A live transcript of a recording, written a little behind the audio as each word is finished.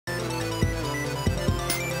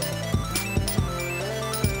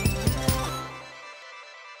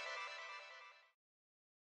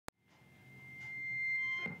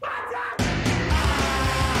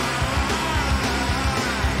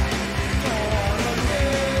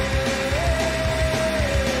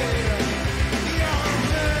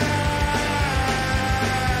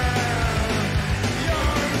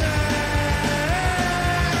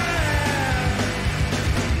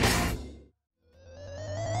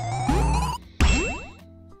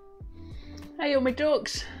Hey all my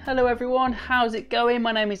ducks, hello everyone, how's it going?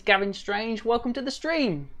 My name is Gavin Strange, welcome to the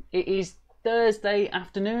stream. It is Thursday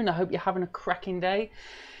afternoon, I hope you're having a cracking day.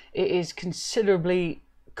 It is considerably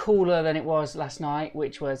cooler than it was last night,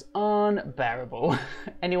 which was unbearable.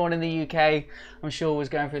 Anyone in the UK, I'm sure, was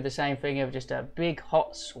going through the same thing of just a big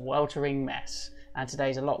hot sweltering mess. And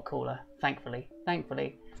today's a lot cooler, thankfully.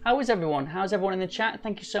 How is everyone? How's everyone in the chat?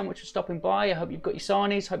 Thank you so much for stopping by. I hope you've got your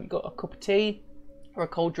sarnies, hope you've got a cup of tea or a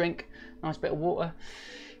cold drink, nice bit of water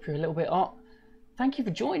if you're a little bit hot. Thank you for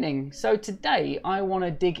joining. So today I want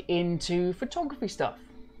to dig into photography stuff.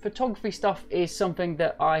 Photography stuff is something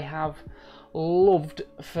that I have loved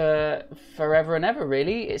for forever and ever,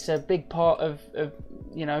 really. It's a big part of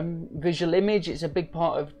you know, visual image. It's a big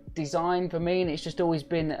part of design for me, and it's just always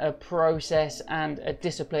been a process and a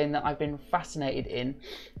discipline that I've been fascinated in.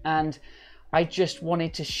 And I just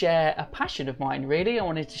wanted to share a passion of mine, really. I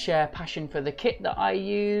wanted to share a passion for the kit that I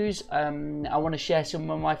use. I want to share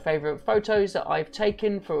some of my favorite photos that I've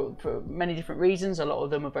taken for many different reasons. A lot of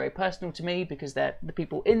them are very personal to me because they're the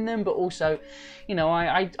people in them, but also, you know,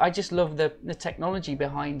 I just love the technology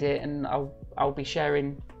behind it, and I'll be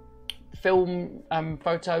sharing film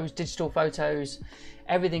photos, digital photos,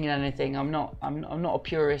 everything and anything. I'm not a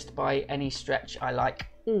purist by any stretch. I like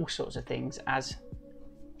all sorts of things, as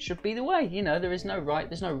should be the way, you know. There is no right,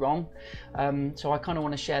 there's no wrong. So I kind of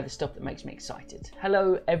want to share the stuff that makes me excited.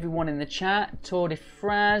 Hello everyone in the chat, Tour de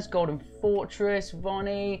France, Golden Fortress,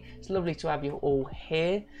 Vonnie, it's lovely to have you all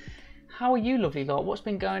here. How are you, lovely lot? What's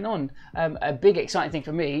been going on? A big exciting thing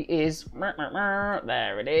for me is,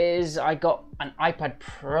 there it is, I got an iPad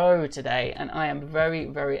Pro today, and I am very,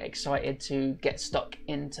 very excited to get stuck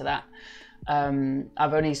into that.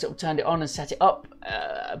 I've only sort of turned it on and set it up,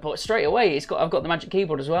 but straight away I've got the Magic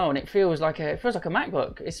Keyboard as well, and it feels like a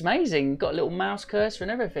MacBook. It's amazing. Got a little mouse cursor and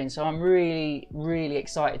everything, so I'm really, really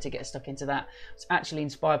excited to get stuck into that. It's actually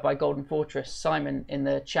inspired by Golden Fortress. Simon in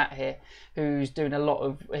the chat here, who's doing a lot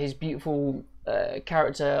of his beautiful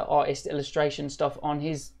character artist illustration stuff on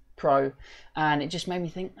his Pro, and it just made me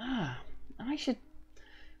think, I should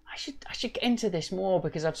get into this more,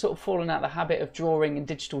 because I've sort of fallen out of the habit of drawing and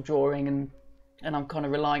digital drawing, and I'm kind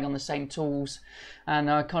of relying on the same tools, and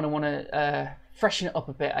I kind of want to freshen it up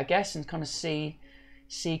a bit, I guess, and kind of see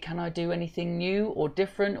can I do anything new or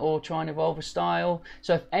different, or try and evolve a style.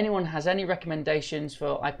 So if anyone has any recommendations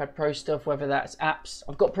for iPad Pro stuff, whether that's apps,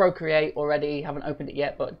 I've got Procreate already, haven't opened it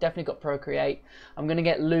yet, but definitely got Procreate. I'm going to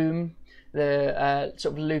get Loom, the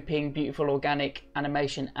sort of looping, beautiful, organic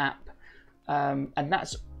animation app, and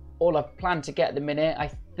that's all I've planned to get at the minute.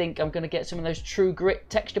 I think I'm going to get some of those True Grit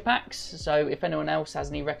texture packs. So if anyone else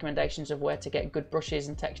has any recommendations of where to get good brushes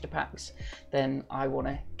and texture packs, then I want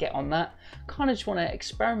to get on that. Kind of just want to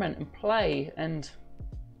experiment and play and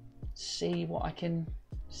see what I can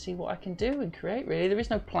do and create. Really, there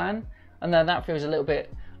is no plan, and then that feels a little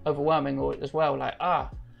bit overwhelming as well. Like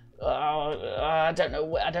I don't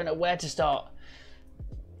know where to start.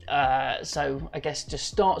 So I guess just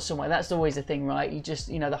start somewhere. That's always the thing, right? You just,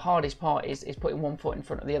 you know, the hardest part is putting one foot in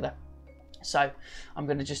front of the other. So I'm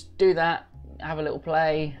going to just do that, have a little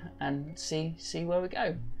play, and see where we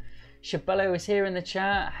go. Shabello is here in the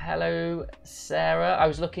chat. Hello, Sarah. I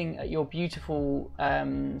was looking at your beautiful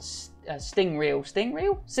sizzle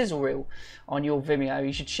reel on your Vimeo.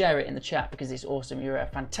 You should share it in the chat because it's awesome. You're a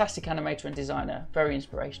fantastic animator and designer, very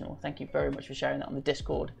inspirational. Thank you very much for sharing that on the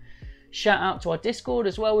Discord. Shout out to our Discord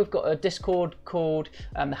as well. We've got a Discord called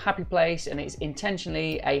The Happy Place, and it's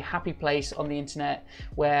intentionally a happy place on the internet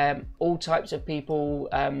where all types of people,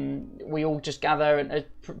 we all just gather, and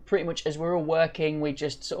pretty much as we're all working, we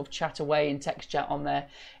just sort of chat away and text chat on there.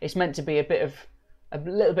 It's meant to be a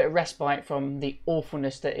little bit of respite from the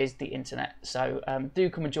awfulness that is the internet. So do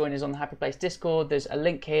come and join us on the Happy Place Discord. There's a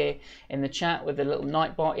link here in the chat where the little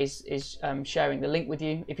Nightbot is sharing the link with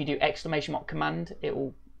you. If you do !command, it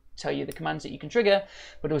will tell you the commands that you can trigger,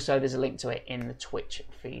 but also there's a link to it in the Twitch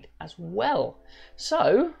feed as well.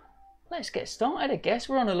 So let's get started. I guess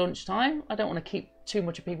we're on a lunchtime. I don't want to keep too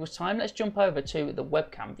much of people's time. Let's jump over to the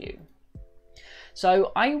webcam view.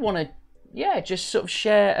 So I want to just sort of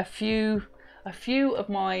share a few of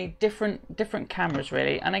my different cameras,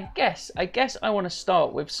 really. And I guess I want to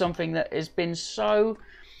start with something that has been so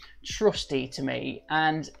trusty to me,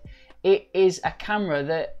 and it is a camera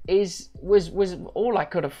that was all I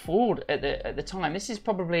could afford at the time. This is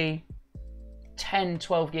probably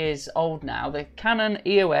 10-12 years old now. The Canon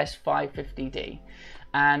EOS 550D,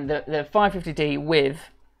 and the 550D with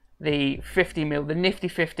the 50mm, the nifty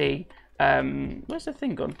 50. Where's the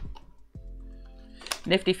thing gone?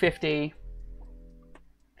 Nifty 50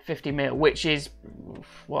 50mm, which is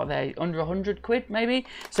what are they, under 100 quid maybe.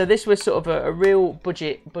 So this was sort of a real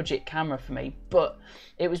budget camera for me, but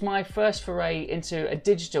it was my first foray into a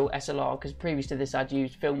digital SLR, because previous to this I'd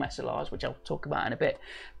used film SLRs, which I'll talk about in a bit.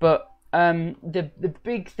 But the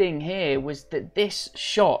big thing here was that this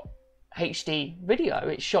shot HD video.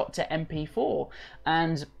 It shot to MP4,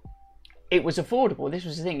 and it was affordable. This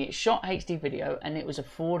was the thing, it shot HD video and it was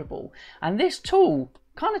affordable. And this tool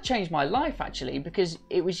kind of changed my life actually, because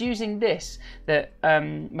it was using this that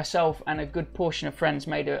myself and a good portion of friends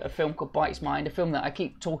made a film called Bite's Mind, a film that I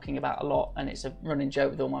keep talking about a lot, and it's a running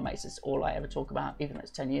joke with all my mates. It's all I ever talk about, even though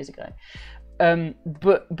it's 10 years ago.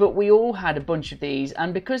 But we all had a bunch of these,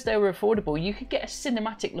 and because they were affordable, you could get a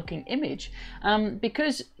cinematic looking image.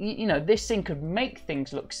 Because you know, this thing could make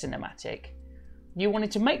things look cinematic. You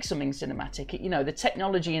wanted to make something cinematic. You know, the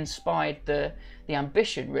technology inspired the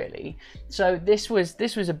ambition really. So this was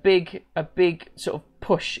a big sort of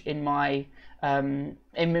push in my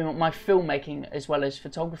filmmaking as well as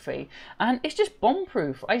photography, and it's just bomb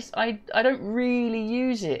proof. I don't really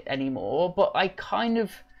use it anymore, but I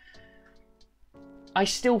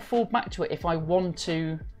still fall back to it if I want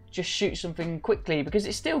to just shoot something quickly, because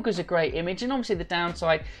it still gives a great image. And obviously the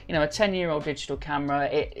downside, you know, a 10-year-old digital camera,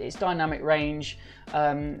 its dynamic range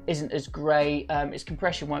isn't as great, its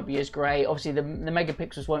compression won't be as great, obviously the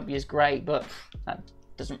megapixels won't be as great, but that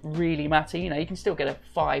doesn't really matter. You know, you can still get a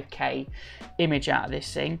 5K image out of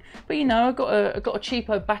this thing. But you know, I got a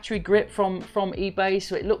cheapo battery grip from eBay,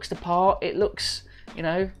 so it looks the part. It looks, you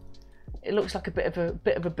know, it looks like a bit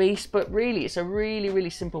of a beast, but really it's a really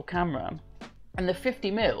simple camera. And the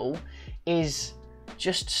 50mm is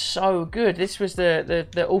just so good. This was the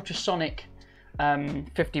ultrasonic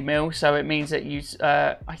 50mm, so it means that you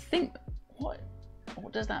I think, what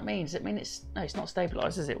does that mean? Does it mean it's not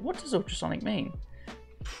stabilized, is it? What does ultrasonic mean?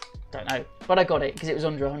 Don't know, but I got it because it was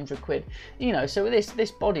under 100 quid. You know, so with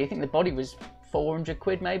this body, I think the body was 400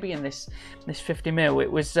 quid maybe, and this 50mm, it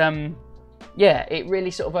was yeah, it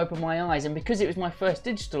really sort of opened my eyes. And because it was my first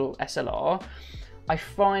digital SLR, I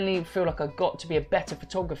finally feel like I got to be a better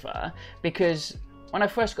photographer, because when I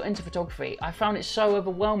first got into photography, I found it so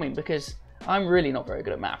overwhelming, because I'm really not very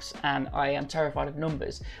good at maths and I am terrified of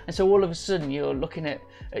numbers. And so all of a sudden you're looking at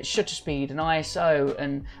shutter speed and ISO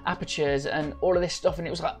and apertures and all of this stuff, and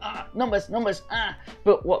it was like, numbers, ah.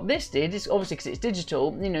 But what this did is, obviously because it's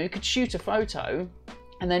digital, you know, you could shoot a photo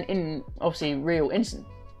and then in obviously real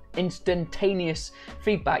instantaneous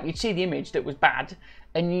feedback, you'd see the image that was bad,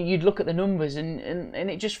 and you'd look at the numbers, and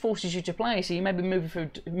it just forces you to play. So you maybe move a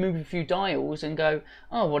few dials and go,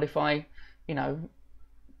 oh, what if I, you know,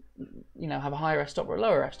 have a higher f-stop or a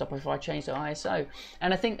lower f-stop if I change the ISO.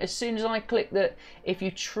 And I think as soon as I click that, if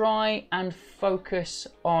you try and focus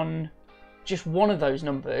on just one of those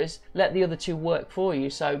numbers, let the other two work for you.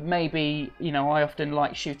 So maybe, you know, I often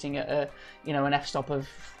like shooting at a, you know, an f-stop of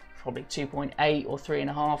probably 2.8 or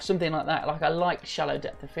 3.5, something like that. Like, I like shallow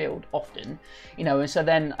depth of field often, you know, and so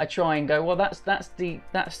then I try and go, well, that's the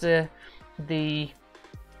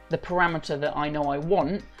parameter that I know I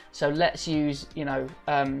want. So let's use, you know,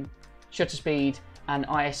 shutter speed and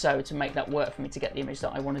ISO to make that work for me to get the image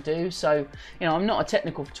that I want to do. So, you know, I'm not a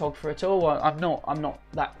technical photographer at all. I'm not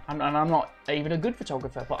even a good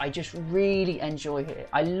photographer, but I just really enjoy it.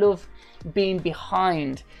 I love being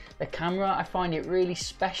behind the camera. I find it really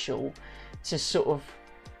special to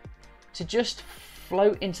to just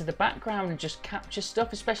float into the background and just capture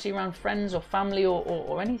stuff, especially around friends or family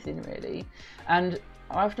or anything really. And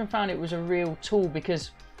I often found it was a real tool,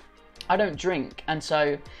 because I don't drink, and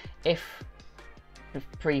so if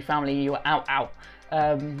pre-family you were out,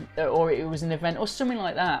 or it was an event or something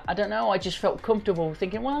like that, I don't know, I just felt comfortable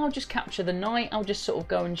thinking, well, I'll just capture the night, I'll just sort of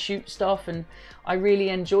go and shoot stuff. And I really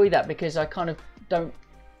enjoy that, because I kind of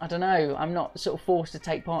I don't know, I'm not sort of forced to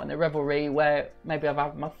take part in the revelry where maybe I've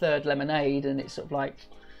had my third lemonade and it's sort of like,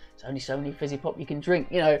 it's only so many fizzy pop you can drink.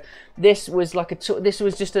 You know, this was like this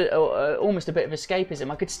was just almost a bit of escapism.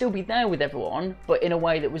 I could still be there with everyone, but in a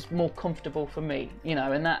way that was more comfortable for me, you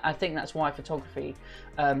know. And I think that's why photography,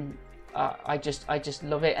 I just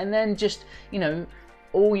love it. And then just, you know,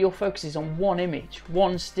 all your focus is on one image,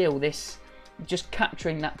 one still, this just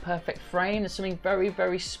capturing that perfect frame. There's something very,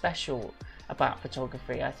 very special about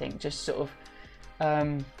photography, I think. Just sort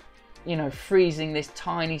of you know, freezing this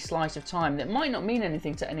tiny slice of time that might not mean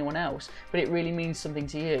anything to anyone else, but it really means something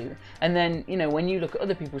to you. And then, you know, when you look at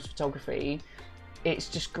other people's photography, it's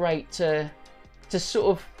just great to sort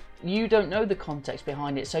of, you don't know the context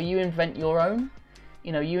behind it, so you invent your own,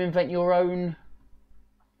 you know, you invent your own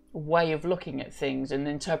way of looking at things and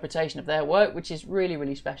interpretation of their work, which is really,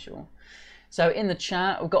 really special. So in the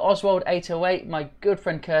chat, we've got Oswald808, my good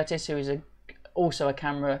friend Curtis, who is also a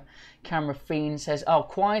camera fiend, says, oh,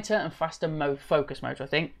 quieter and faster focus mode. I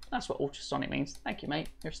think that's what ultrasonic means. Thank you, mate.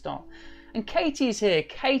 You're a star. And Katie's here.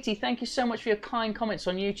 Katie, thank you so much for your kind comments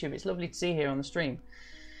on YouTube. It's lovely to see you here on the stream.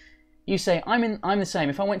 You say, I'm the same.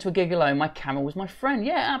 If I went to a gig alone, my camera was my friend.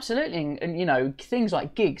 Yeah, absolutely. And you know, things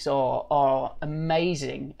like gigs are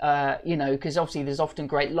amazing, you know, because obviously there's often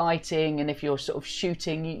great lighting, and if you're sort of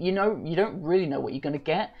shooting, you know, you don't really know what you're going to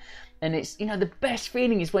get. And it's, you know, the best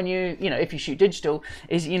feeling is when you know, if you shoot digital,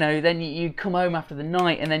 is, you know, then you come home after the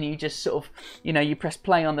night and then you just sort of, you know, you press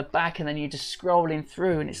play on the back and then you're just scrolling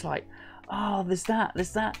through and it's like, oh, there's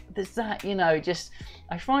that, you know, just,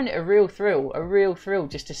 I find it a real thrill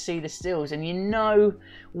just to see the stills. And you know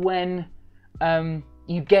when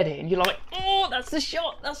you get it and you're like, oh, that's the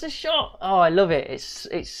shot. Oh, I love it. It's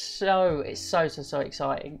so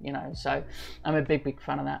exciting, you know. So I'm a big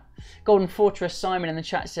fan of that. Golden Fortress Simon in the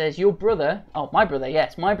chat says, your brother, oh, my brother,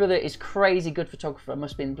 yes, my brother is crazy good photographer,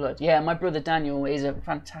 must be in blood. Yeah, my brother Daniel is a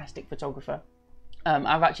fantastic photographer.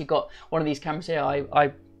 I've actually got one of these cameras here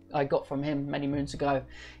I got from him many moons ago.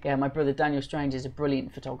 Yeah, my brother Daniel Strange is a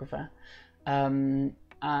brilliant photographer. And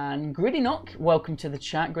Gritty Knock, welcome to the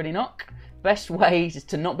chat, Gritty Knock. Best way is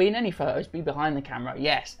to not be in any photos, be behind the camera.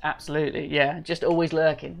 Yes, absolutely. Yeah, just always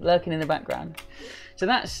lurking in the background. So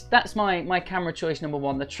that's my camera choice number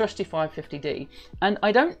one, the trusty 550D. And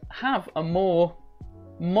I don't have a more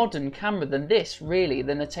modern camera than this, really,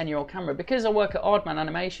 than a 10-year-old camera, because I work at Aardman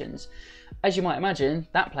Animations. As you might imagine,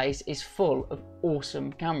 that place is full of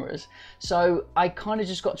awesome cameras. So I kind of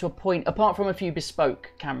just got to a point, apart from a few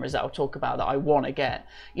bespoke cameras that I'll talk about that I want to get,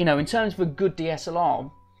 you know, in terms of a good DSLR,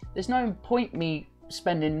 there's no point me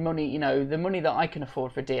spending money, you know, the money that I can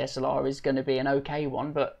afford for DSLR is going to be an okay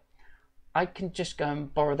one, but I can just go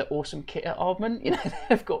and borrow the awesome kit at Aardman. You know,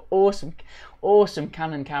 they've got awesome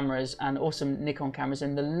Canon cameras and awesome Nikon cameras,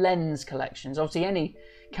 and the lens collections. Obviously, any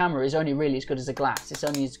camera is only really as good as the glass. It's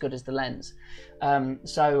only as good as the lens.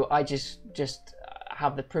 So I just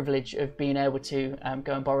have the privilege of being able to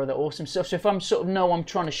go and borrow the awesome stuff. So if I'm sort of know I'm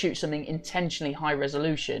trying to shoot something intentionally high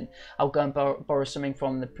resolution, I'll go and borrow something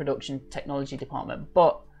from the production technology department.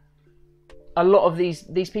 But a lot of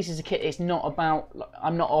these pieces of kit, it's not about,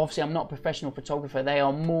 I'm not a professional photographer. They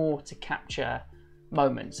are more to capture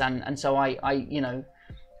moments, and so I you know,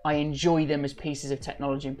 I enjoy them as pieces of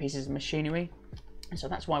technology and pieces of machinery, and so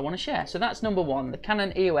that's why I want to share. So that's number one, the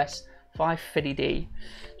Canon EOS 550D.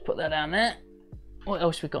 Let's put that down there. What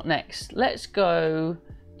else we got next? Let's go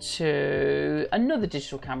to another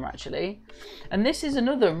digital camera actually, and this is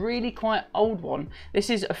another really quite old one. This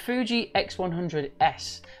is a Fuji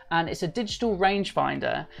X100s, and it's a digital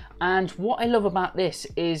rangefinder. And what I love about this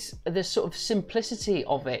is the sort of simplicity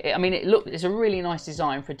of it. I mean, it's a really nice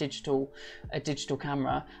design for a digital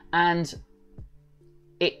camera, and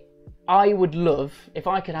I would love if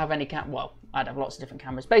I could have any well, I'd have lots of different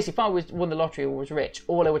cameras. Basically, if I won the lottery or was rich,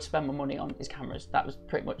 all I would spend my money on is cameras. That was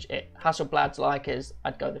pretty much it. Hasselblads, Leicas,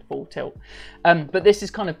 I'd go the full tilt. But this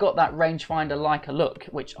has kind of got that rangefinder Leica look,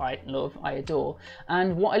 which I love, I adore.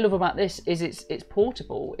 And what I love about this is it's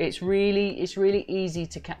portable. It's really easy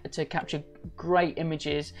to capture great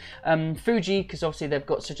images. Fuji, because obviously they've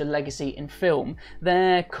got such a legacy in film,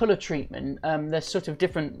 their color treatment, there's sort of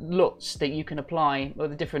different looks that you can apply, or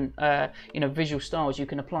the different you know, visual styles you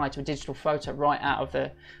can apply to a digital photo right out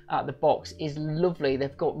of the box is lovely.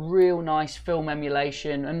 They've got real nice film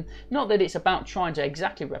emulation, and not that it's about trying to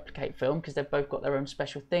exactly replicate film, because they've both got their own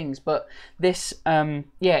special things, but this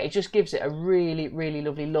yeah, it just gives it a really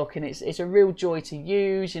lovely look, and it's a real joy to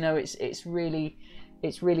use. You know, it's really,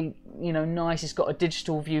 you know, nice. It's got a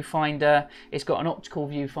digital viewfinder, it's got an optical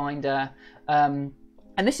viewfinder, and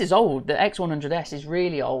this is old. The X100s is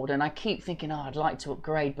really old, and I keep thinking, oh, I'd like to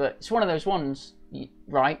upgrade, but it's one of those ones,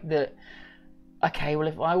 right, that, okay, well,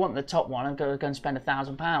 if I want the top one, I'm going to go and spend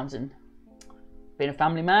 £1,000, and being a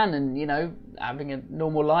family man and, you know, having a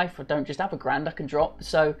normal life, I don't just have £1,000 I can drop.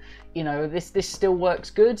 So, you know, this still works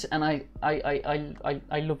good, and I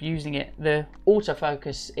love using it. The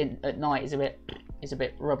autofocus at night is a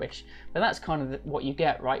bit rubbish, but that's kind of what you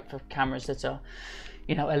get, right, for cameras that are,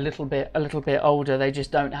 you know, a little bit older. They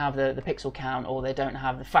just don't have the pixel count, or they don't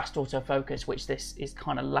have the fast autofocus, which this is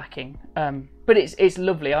kind of lacking. But it's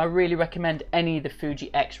lovely. I really recommend any of the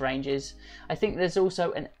Fuji X ranges. I think there's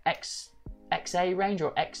also an XA range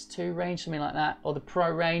or X2 range, something like that, or the Pro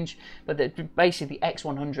range, but basically the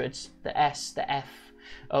X100s, the S, the F,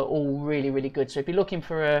 are all really good. So if you're looking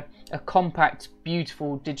for a compact,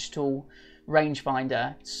 beautiful digital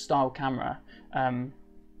rangefinder style camera,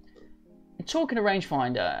 talking of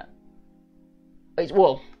rangefinder,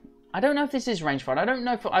 well, I don't know if this is rangefinder. I don't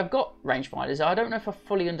know if I've got rangefinders. I don't know if I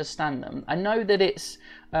fully understand them. I know that it's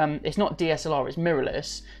not DSLR, it's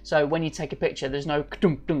mirrorless. So when you take a picture, there's no,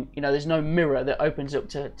 there's no mirror that opens up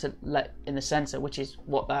to let in the sensor, which is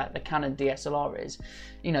what the Canon DSLR is.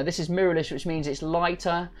 This is mirrorless, which means it's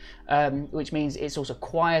lighter, which means it's also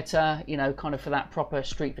quieter, kind of for that proper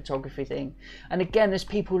street photography thing. And again, there's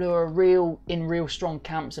people who are in real strong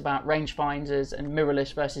camps about rangefinders and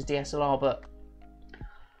mirrorless versus DSLR, but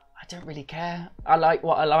I don't really care. I like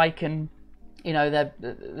what I like, and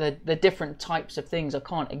they're different types of things. I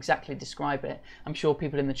can't exactly describe it. I'm sure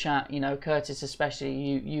people in the chat, Curtis especially,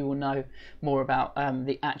 you will know more about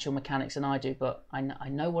the actual mechanics than I do, but I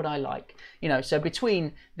know what I like. So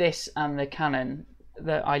between this and the Canon,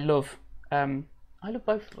 I love both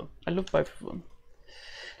of them. I love both of them.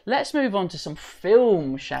 Let's move on to some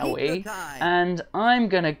film, shall we? And I'm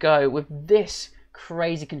gonna go with this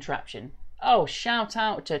crazy contraption. Oh, shout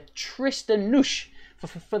out to Tristan Nush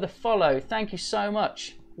for the follow. Thank you so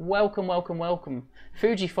much. Welcome, welcome, welcome.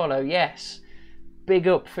 Fuji follow, yes. Big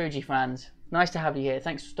up, Fuji fans. Nice to have you here.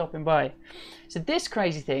 Thanks for stopping by. So this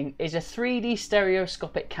crazy thing is a 3D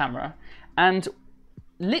stereoscopic camera, and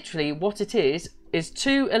literally what it is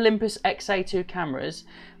two Olympus XA2 cameras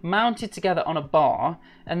mounted together on a bar,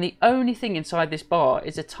 and the only thing inside this bar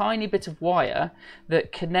is a tiny bit of wire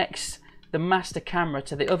that connects the master camera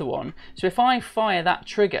to the other one. So if I fire that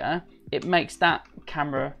trigger, it makes that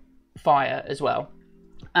camera fire as well.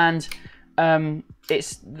 And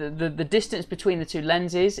it's the distance between the two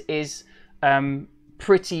lenses is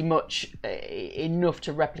pretty much enough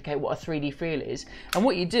to replicate what a 3D feel is. And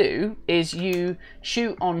what you do is you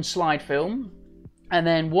shoot on slide film, and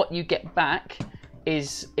then what you get back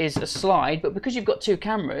is a slide. But because you've got two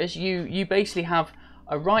cameras, you basically have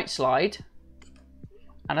a right slide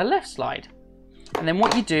and a left slide. And then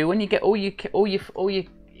what you do when you get all your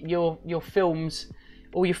films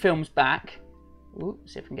back, ooh,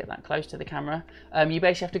 see if I can get that close to the camera, you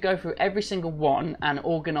basically have to go through every single one and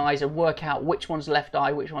organize and work out which one's left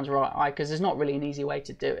eye, which one's right eye, because there's not really an easy way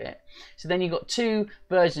to do it. So then you've got two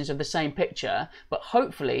versions of the same picture, but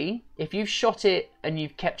hopefully if you've shot it and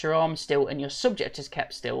you've kept your arm still and your subject is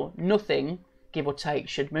kept still, nothing, give or take,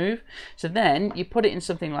 should move. So then you put it in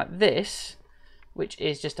something like this, which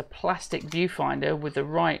is just a plastic viewfinder with the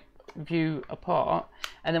right view apart,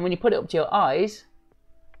 and then when you put it up to your eyes,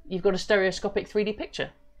 you've got a stereoscopic 3D picture.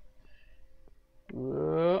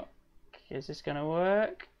 Whoa. Is this gonna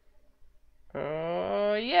work?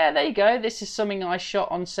 Yeah, there you go. This is something I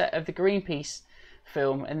shot on set of the Greenpeace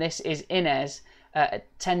film, and this is Inez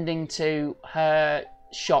attending to her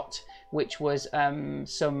shot, which was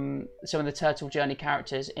some of the Turtle Journey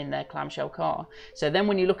characters in their clamshell car. So then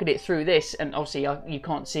when you look at it through this, and obviously you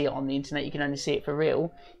can't see it on the internet, you can only see it for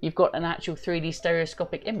real, you've got an actual 3D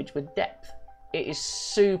stereoscopic image with depth. It is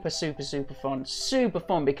super, super, super fun. Super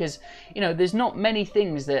fun because, there's not many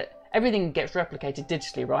things that, everything gets replicated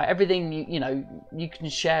digitally, right? Everything, you can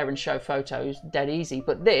share and show photos dead easy.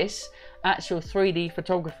 But this actual 3D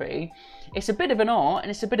photography, it's a bit of an art and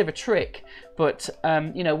it's a bit of a trick. But,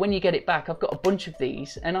 when you get it back, I've got a bunch of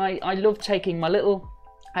these. And I love taking I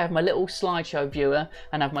have my little slideshow viewer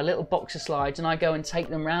and I have my little box of slides, and I go and take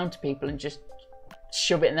them around to people and just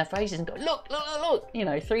shove it in their faces and go, look, look, look, look.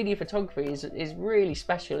 3D photography is really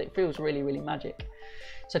special. It feels really, really magic.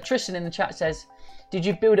 So Tristan in the chat says, did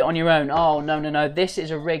you build it on your own? Oh, no. This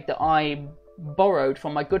is a rig that I borrowed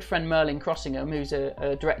from my good friend Merlin Crossingham, who's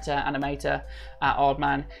a director, animator at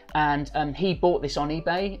Aardman. And he bought this on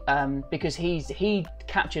eBay because he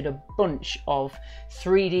captured a bunch of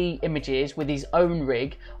 3D images with his own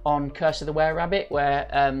rig on Curse of the Were-Rabbit,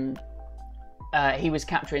 where he was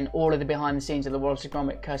capturing all of the behind the scenes of the Wallace and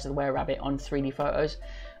Gromit Curse of the Were-Rabbit on 3D photos,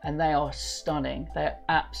 and they are stunning. They're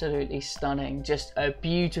absolutely stunning. Just a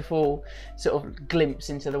beautiful sort of glimpse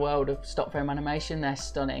into the world of stop frame animation. They're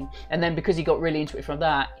stunning. And then because he got really into it from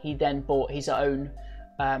that, he then bought his own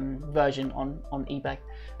version on eBay.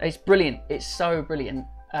 It's brilliant. It's so brilliant.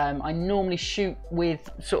 I normally shoot with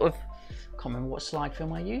sort of, I can't remember what slide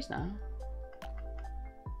film I use now.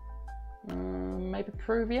 Maybe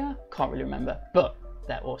Pruvia? Can't really remember, but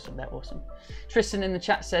they're awesome, they're awesome. Tristan in the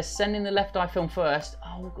chat says, send in the left eye film first.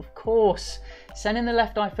 Oh, of course. Send in the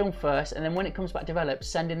left eye film first, and then when it comes back developed,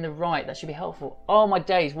 send in the right. That should be helpful. Oh my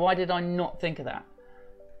days, why did I not think of that?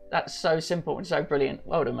 That's so simple and so brilliant.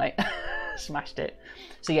 Well done, mate. Smashed it.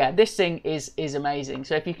 So yeah, this thing is amazing.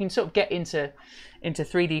 So if you can sort of get into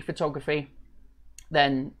 3D photography,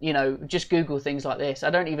 then, just Google things like this. I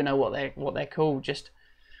don't even know what they're called, just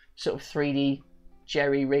sort of 3D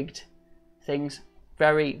jerry-rigged things.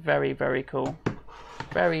 Very, very, very cool.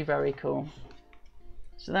 Very, very cool.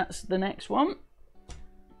 So that's the next one.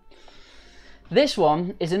 This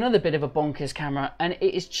one is another bit of a bonkers camera, and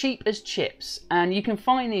it is cheap as chips, and you can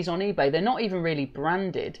find these on eBay. They're not even really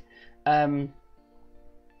branded. They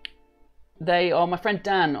are, my friend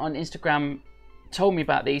Dan on Instagram told me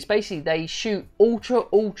about these. Basically, they shoot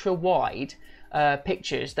ultra wide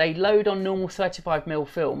pictures. They load on normal 35mm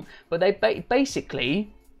film, but they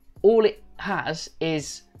basically, all it has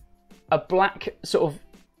is a black sort of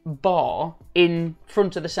bar in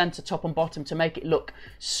front of the center, top and bottom, to make it look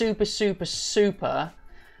super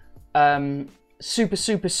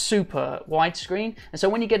widescreen. And so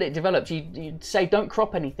when you get it developed, you say don't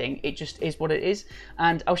crop anything, it just is what it is.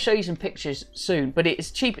 And I'll show you some pictures soon, but it's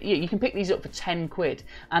cheap. You can pick these up for 10 quid,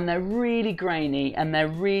 and they're really grainy and they're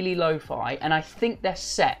really lo-fi, and I think they're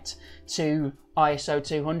set to ISO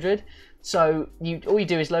 200. So all you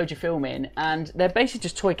do is load your film in, and they're basically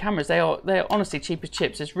just toy cameras. They're honestly cheap as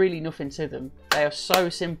chips. There's really nothing to them. They are so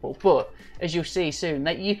simple, but as you'll see soon,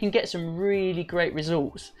 you can get some really great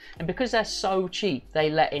results. And because they're so cheap,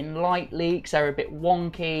 they let in light leaks. They're a bit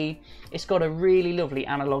wonky. It's got a really lovely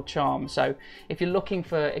analog charm. So if you're looking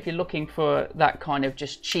for that kind of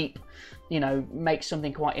just cheap, you know, make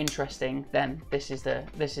something quite interesting, then this is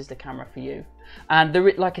the camera for you. And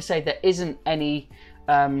there, like I say, there isn't any.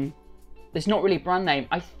 There's not really a brand name.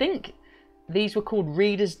 I think these were called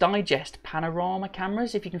Reader's Digest panorama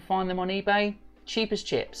cameras. If you can find them on eBay, cheap as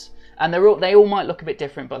chips. And they all might look a bit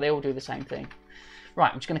different, but they all do the same thing.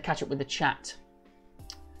 Right, I'm just going to catch up with the chat.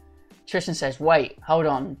 Tristan says, wait, hold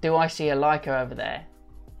on. Do I see a Leica over there?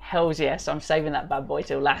 Hells yes, I'm saving that bad boy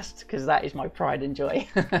till last, because that is my pride and joy.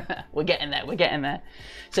 We're getting there, we're getting there.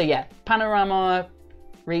 So yeah, panorama,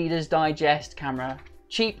 Reader's Digest camera.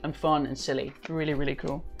 Cheap and fun and silly. Really, really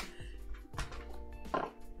cool.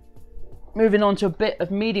 Moving on to a bit of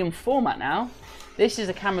medium format now. This is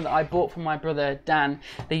a camera that I bought from my brother Dan,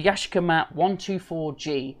 the Yashica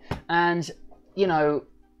Mat-124G. And, you know,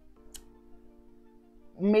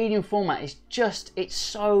 medium format is just, it's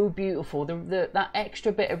so beautiful. That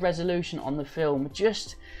extra bit of resolution on the film,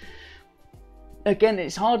 just, again,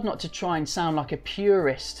 it's hard not to try and sound like a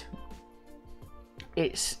purist.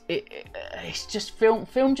 It's just film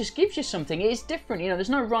just gives you something. It's different, you know. There's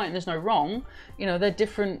no right and there's no wrong, you know. They're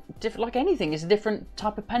different like anything. It's a different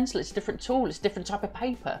type of pencil, it's a different tool, it's a different type of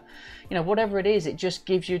paper, you know. Whatever it is, it just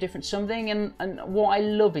gives you a different something. And what I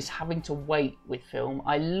love is having to wait with film.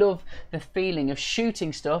 I love the feeling of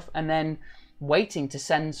shooting stuff and then waiting to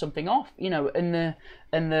send something off, you know, and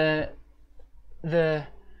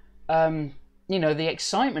you know, the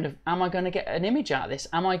excitement of, am I going to get an image out of this?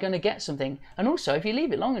 Am I going to get something? And also, if you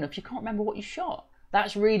leave it long enough, you can't remember what you shot.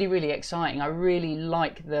 That's really, really exciting. I really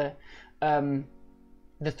like the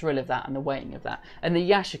thrill of that and the waiting of that. And the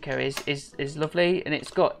Yashica is lovely, and it's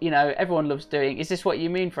got, you know, everyone loves doing. Is this what you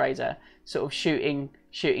mean, Fraser? Sort of shooting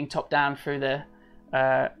top down through the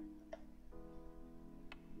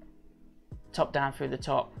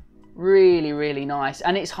top. Really, really nice.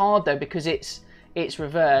 And it's hard though, because it's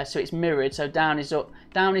reversed, so it's mirrored, so down is up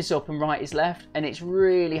and right is left, and it's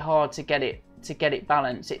really hard to get it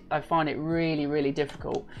balanced. I find it really, really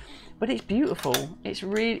difficult, but it's beautiful. It's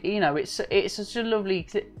really, you know, it's such a lovely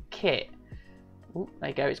kit. Ooh, there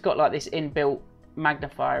you go. It's got like this inbuilt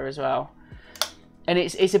magnifier as well, and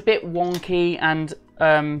it's a bit wonky, and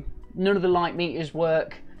none of the light meters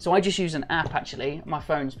work. So I just use an app actually. My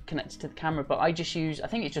phone's connected to the camera, but I just use, I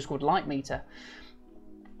think it's just called Light Meter.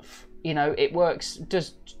 You know, it works,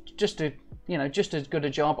 does just as good a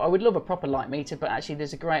job. I would love a proper light meter, but actually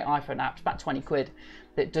there's a great iPhone app, it's about 20 quid,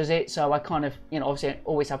 that does it. So I kind of, you know, obviously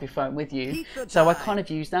always have your phone with you, so I kind of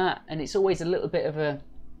use that, and it's always a little bit of a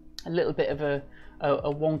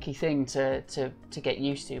wonky thing to get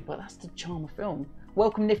used to, but that's the charm of film.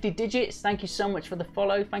 Welcome Nifty Digits, thank you so much for the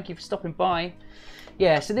follow, thank you for stopping by.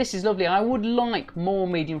 Yeah, so this is lovely. I would like more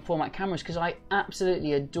medium format cameras, because I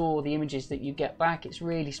absolutely adore the images that you get back. It's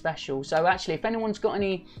really special. So actually, if anyone's got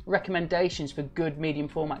any recommendations for good medium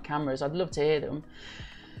format cameras, I'd love to hear them.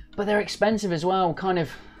 But they're expensive as well, kind of,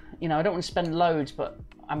 you know, I don't want to spend loads, but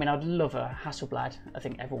I mean, I'd love a Hasselblad. I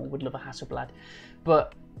think everyone would love a Hasselblad.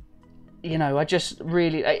 But you know, I just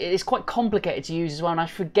really, it's quite complicated to use as well, and I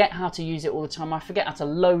forget how to use it all the time. I forget how to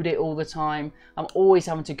load it all the time. I'm always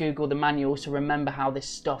having to Google the manuals to remember how this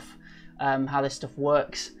stuff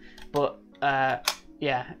works. But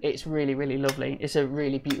yeah, it's really, really lovely. It's a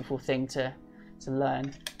really beautiful thing to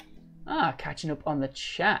learn. Catching up on the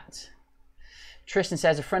chat. Tristan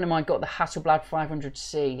says, a friend of mine got the Hasselblad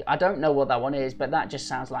 500C. I don't know what that one is, but that just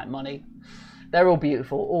sounds like money. They're all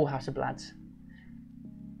beautiful, all Hasselblads.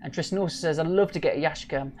 And Tristan also says, I'd love to get a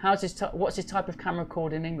Yashica. What's his type of camera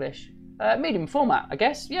called in English? Medium format, I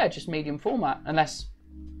guess. Yeah, just medium format, unless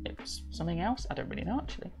it's something else. I don't really know,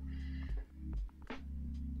 actually.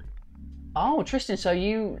 Oh, Tristan, so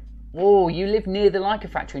you live near the Leica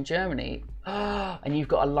factory in Germany. And you've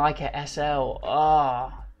got a Leica SL.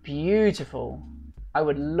 Beautiful. I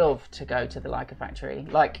would love to go to the Leica factory,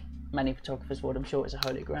 like many photographers would. I'm sure it's a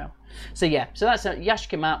holy grail. So yeah, so that's a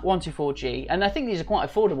Yashica Mat-124G, and I think these are quite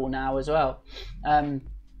affordable now as well.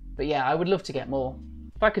 But yeah, I would love to get more.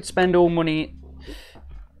 If I could spend all money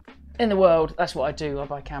in the world, that's what I do. I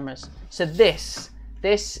buy cameras. So this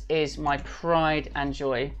is my pride and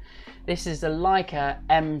joy. This is the Leica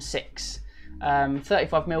M6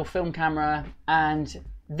 35mm film camera, and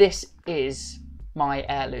this is my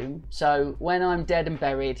heirloom. So when I'm dead and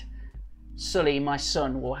buried, Sully, my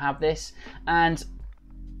son, will have this. And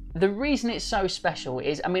the reason it's so special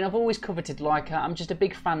is, I mean, I've always coveted Leica. I'm just a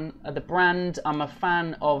big fan of the brand. I'm a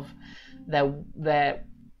fan of their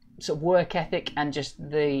sort of work ethic and just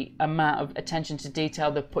the amount of attention to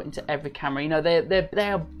detail they've put into every camera. You know, they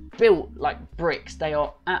are built like bricks. They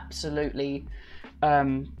are absolutely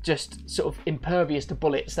just sort of impervious to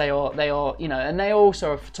bullets. They are, you know, and they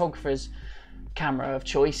also are photographer's camera of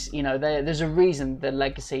choice. You know, there's a reason the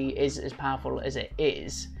legacy is as powerful as it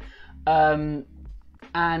is.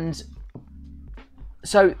 And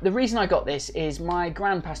so the reason I got this is my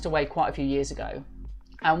gran passed away quite a few years ago,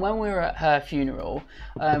 and when we were at her funeral,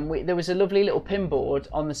 there was a lovely little pin board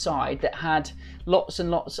on the side that had lots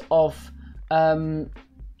and lots of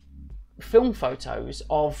film photos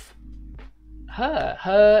of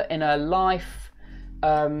her in her life,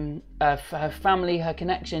 her family, her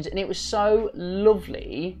connections, and it was so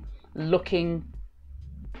lovely looking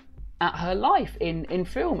at her life in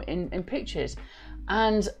film, in pictures.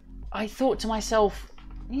 And I thought to myself,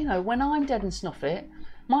 you know, when I'm dead and snuff it,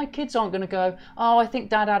 my kids aren't going to go, oh, I think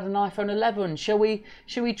Dad had an iPhone 11. Shall we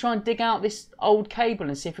try and dig out this old cable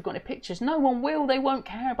and see if we've got any pictures? No one will. They won't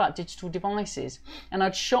care about digital devices. And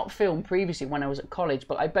I'd shot film previously when I was at college,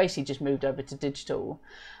 but I basically just moved over to digital.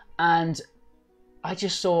 And I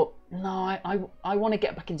just thought, no, I want to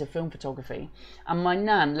get back into film photography. And my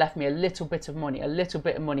nan left me a little bit of money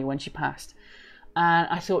when she passed. And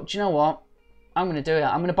I thought, do you know what? I'm going to do it.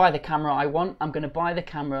 I'm going to buy the camera I want. I'm going to buy the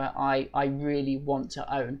camera I really want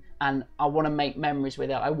to own. And I want to make memories with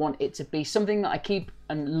it. I want it to be something that I keep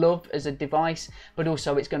and love as a device, but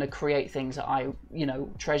also it's going to create things that I, you know,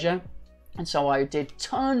 treasure. And so I did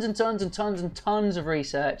tons and tons and tons and tons of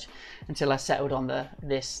research until I settled on the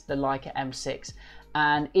Leica M6.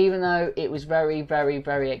 And even though it was very, very,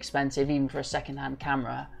 very expensive, even for a second-hand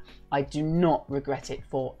camera, I do not regret it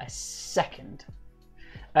for a second.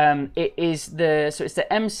 It's the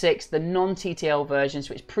M6, the non-TTL version,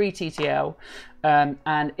 so it's pre-TTL,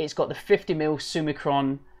 and it's got the 50mm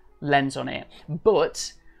Summicron lens on it.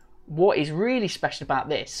 But what is really special about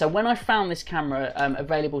this, so when I found this camera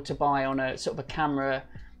available to buy on a sort of a camera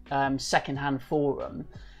second-hand forum,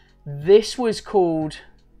 this was called,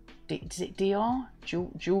 is it DR?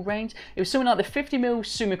 Dual range? It was something like the 50mm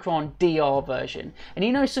Summicron DR version. And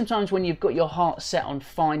you know, sometimes when you've got your heart set on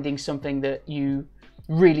finding something that you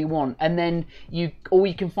really want, and then all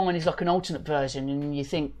you can find is like an alternate version, and you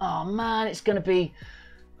think, oh man, it's gonna be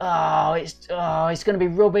it's gonna be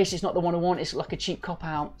rubbish, it's not the one I want, it's like a cheap cop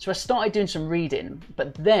out. So I started doing some reading,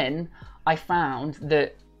 but then I found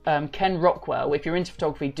that Ken Rockwell, if you're into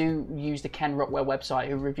photography, do use the Ken Rockwell website,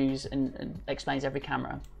 who reviews and explains every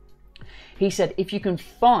camera. He said if you can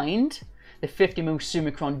find the 50mm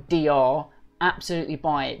Summicron DR, absolutely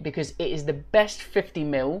buy it, because it is the best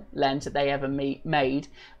 50mm lens that they ever made,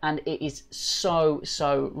 and it is so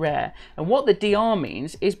rare. And what the DR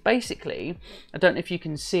means is basically, I don't know if you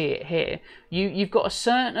can see it here, you've got a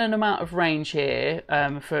certain amount of range here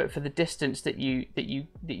for the distance that you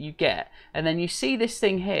get, and then you see this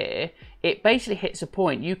thing here, it basically hits a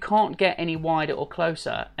point. You can't get any wider or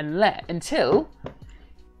closer until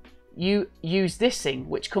you use this thing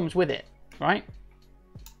which comes with it, right?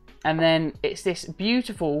 And then it's this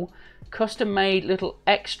beautiful custom made little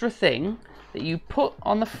extra thing that you put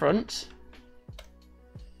on the front.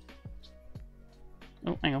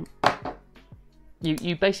 Oh, hang on.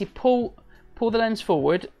 You basically pull the lens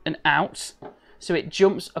forward and out, so it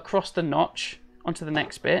jumps across the notch onto the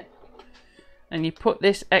next bit. And you put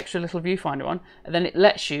this extra little viewfinder on, and then it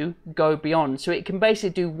lets you go beyond. So it can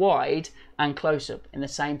basically do wide and close up in the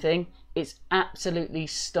same thing. It's absolutely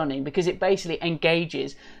stunning because it basically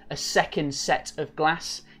engages a second set of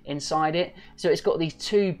glass inside it. So it's got these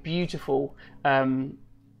two beautiful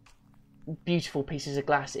pieces of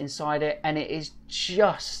glass inside it, and it is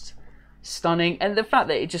just stunning. And the fact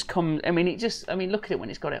that it just comes, I mean, look at it when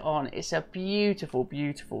it's got it on. It's a beautiful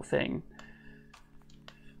thing.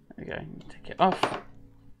 we go, you take it off,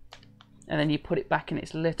 and then you put it back in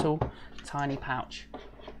its little tiny pouch.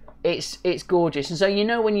 It's gorgeous. And so, you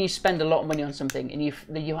know, when you spend a lot of money on something and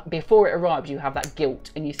you before it arrives, you have that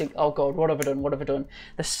guilt and you think, oh God, what have I done? What have I done?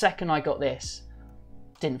 The second I got this,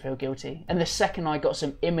 didn't feel guilty. And the second I got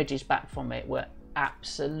some images back from it were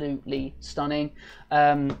absolutely stunning.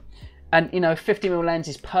 And, you know, 50mm lens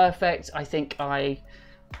is perfect. I think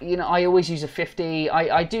you know, I always use a 50.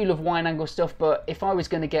 I do love wide angle stuff, but if I was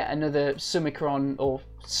going to get another Summicron or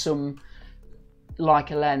some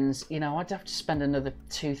Leica lens, you know, I'd have to spend another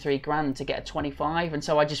 2-3 grand to get a 25. And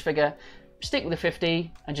so I just figure, stick with the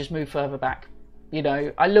 50 and just move further back. You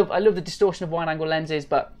know, I love the distortion of wide angle lenses,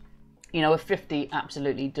 but you know, a 50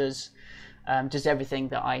 absolutely does everything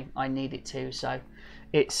that I need it to. So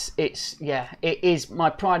it's yeah, it is my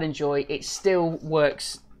pride and joy. It still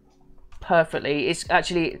works perfectly. It's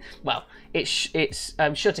actually, well, its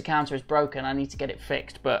shutter counter is broken. I need to get it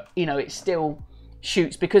fixed, but you know, it still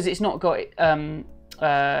shoots because it's not got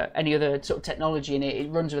any other sort of technology in it.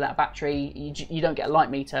 It runs without battery. You don't get a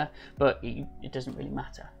light meter, but it doesn't really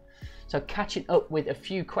matter. So catching up with a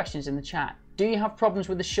few questions in the chat. Do you have problems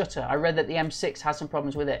with the shutter? I read that the M6 has some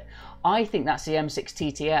problems with it. I think that's the M6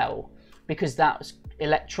 TTL because that's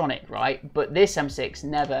electronic, right? But this M6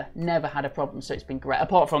 never had a problem, so it's been great,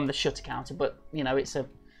 apart from the shutter counter. But you know, it's a,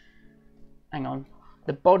 hang on,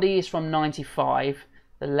 the body is from 95,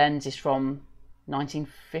 the lens is from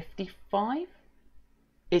 1955.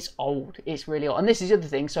 It's old, it's really old. And this is the other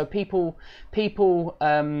thing, so people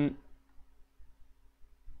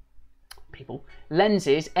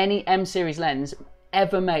lenses, any M series lens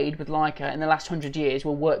ever made with Leica in the last 100 years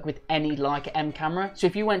will work with any Leica M camera. So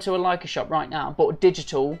if you went to a Leica shop right now, bought a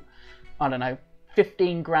digital, I don't know,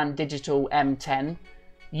 15 grand digital M10,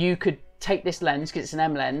 you could take this lens, because it's an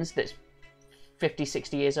M lens that's 50,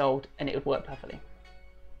 60 years old, and it would work perfectly.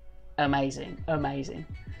 Amazing, amazing.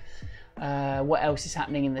 What else is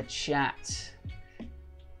happening in the chat?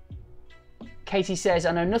 Katie says,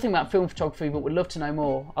 I know nothing about film photography, but would love to know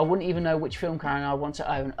more. I wouldn't even know which film camera I want to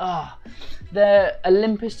own. The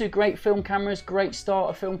Olympus do great film cameras, great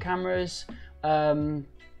starter film cameras.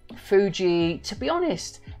 Fuji, to be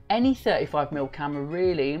honest, any 35mm camera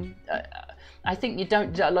really. I think you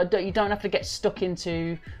don't have to get stuck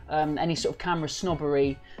into any sort of camera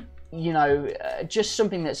snobbery. You know, just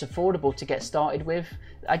something that's affordable to get started with.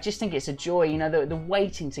 I just think it's a joy, you know, the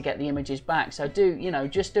waiting to get the images back. So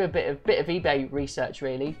just do a bit of eBay research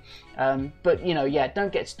really. But you know, yeah,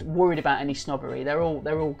 don't get worried about any snobbery. They're all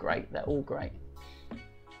great. They're all great.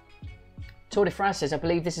 Tour de France says, I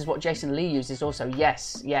believe this is what Jason Lee uses also.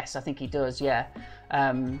 Yes, I think he does, yeah.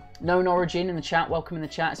 Known Origin in the chat, welcome in the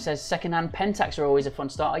chat, says second-hand Pentax are always a fun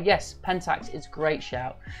starter. Yes, Pentax is a great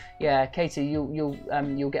shout. Yeah, Katie,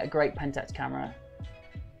 you'll get a great Pentax camera.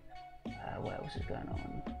 What else is going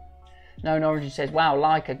on? Known Origin says, wow,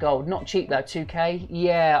 Leica gold. Not cheap though, 2K.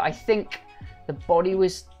 Yeah, I think the body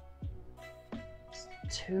was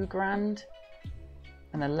 2 grand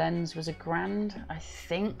and the lens was $1 grand, I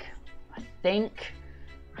think.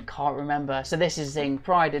 I can't remember. So this is the thing,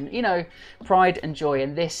 pride and joy,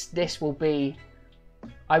 and this will be,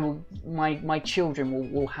 my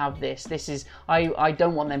children will have this. This is, I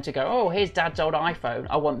don't want them to go, oh, here's dad's old iPhone.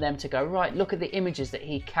 I want them to go, right, look at the images that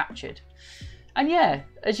he captured. And yeah,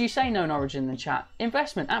 as you say, Known Origin in the chat,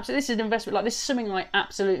 investment, absolutely. This is an investment. Like, this is something I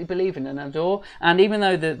absolutely believe in and adore. And even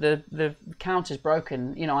though the counter's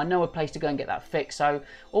broken, you know, I know a place to go and get that fixed. So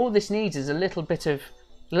all this needs is a little bit of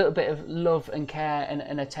love and care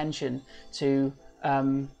and attention to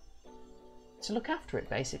look after it,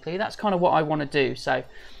 basically. That's kind of what I want to do. So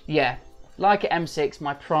yeah, Leica M6,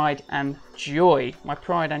 my pride and joy.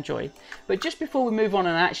 But just before we move on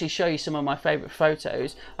and actually show you some of my favorite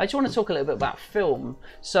photos, I just want to talk a little bit about film.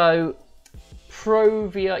 So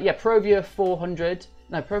Provia 400,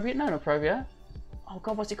 not Provia. Oh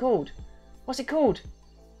God, what's it called?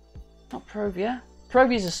 Not Provia.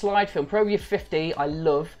 Provia is a slide film. Provia 50 I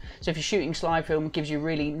love. So if you're shooting slide film, it gives you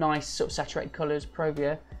really nice sort of saturated colours.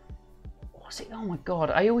 Provia. What's it? Oh my God,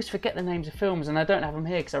 I always forget the names of films and I don't have them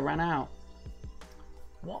here because I ran out.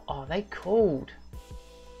 What are they called?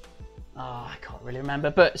 Oh, I can't really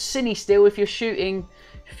remember. But Cine Still, if you're shooting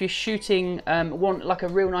want like a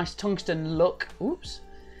real nice tungsten look. Oops.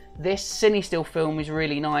 This Cine Still film is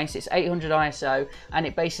really nice. It's 800 ISO, and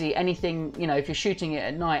it basically, anything, you know, if you're shooting it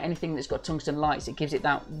at night, anything that's got tungsten lights, it gives it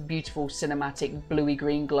that beautiful cinematic bluey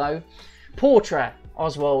green glow. Portra,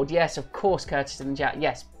 Oswald, yes, of course, Curtis in the chat,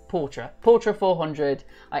 yes, Portra 400,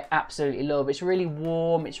 I absolutely love. It's really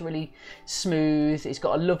warm, it's really smooth, it's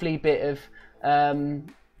got a lovely bit of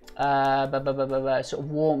sort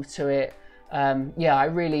of warmth to it. yeah, I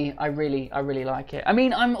really like it. I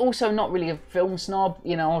mean, I'm also not really a film snob,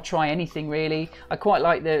 you know, I'll try anything really. I quite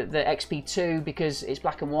like the XP2 because it's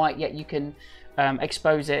black and white, yet you can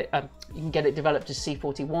expose it, you can get it developed as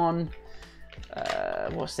C41.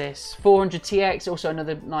 What's this? 400TX, also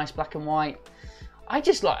another nice black and white. I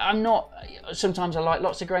just like, sometimes I like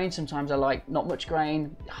lots of grain, sometimes I like not much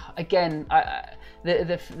grain. Again,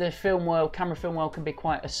 the film world, camera film world can be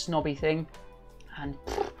quite a snobby thing, and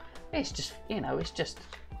it's just, you know,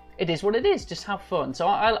 it is what it is, just have fun. So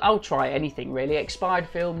I'll try anything really, expired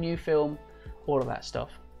film, new film, all of that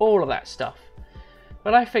stuff.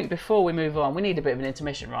 But I think before we move on, we need a bit of an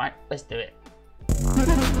intermission, right? Let's do it.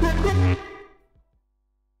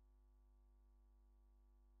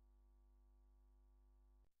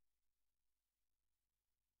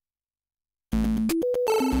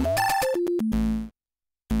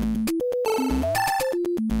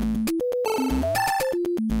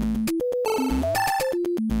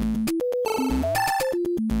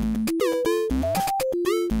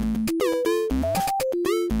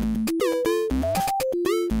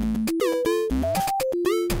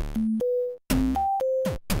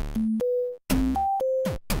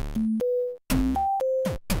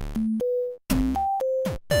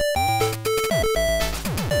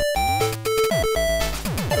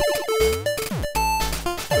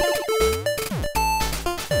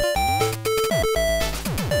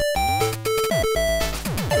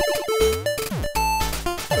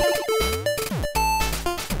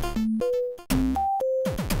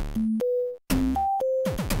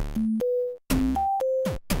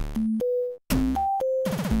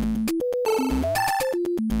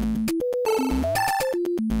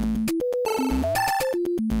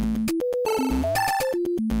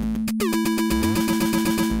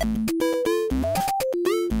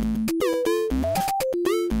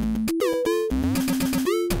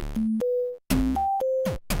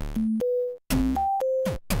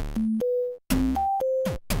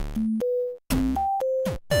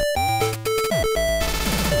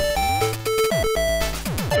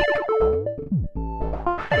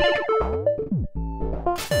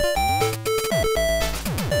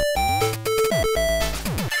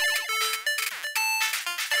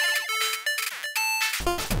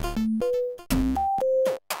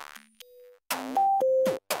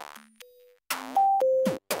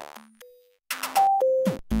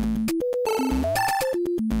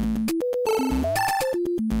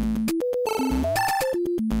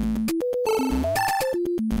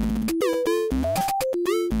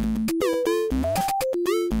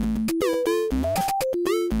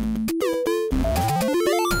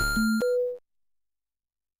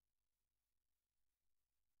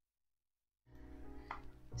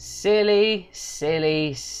 Silly,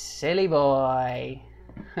 silly, silly boy.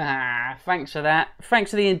 Thanks for that.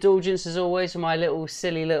 Thanks for the indulgence as always for my little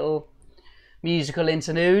silly little musical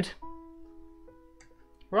interlude.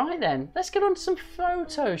 Right then, let's get on to some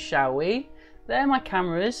photos, shall we? They're my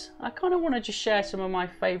cameras. I kind of want to just share some of my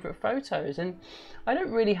favourite photos, and I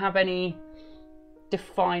don't really have any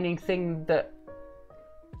defining thing that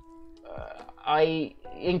I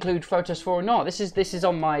include photos for or not. This is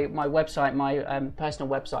on my website, my personal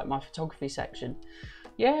website, my photography section.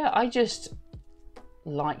 Yeah, I just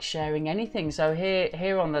like sharing anything. So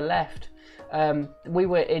here on the left, we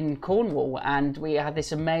were in Cornwall and we had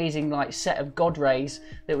this amazing like set of God rays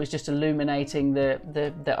that was just illuminating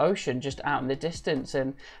the ocean just out in the distance.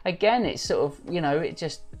 And again, it's sort of, you know, it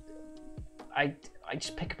just I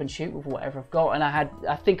just pick up and shoot with whatever I've got, and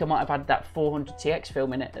I think I might have had that 400TX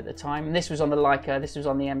film in it at the time, and this was on the Leica, this was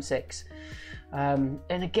on the M6. And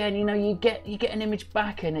again, you know, you get an image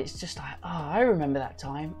back and it's just like, oh, I remember that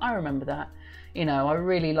time, I remember that. You know, I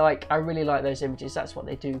really like those images. That's what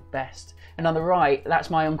they do best. And on the right, that's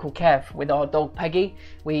my Uncle Kev with our dog Peggy.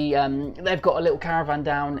 They've got a little caravan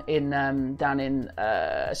down in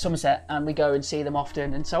Somerset, and we go and see them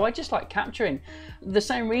often. And so I just like capturing. The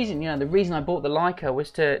same reason, you know, the reason I bought the Leica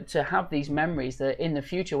was to have these memories that in the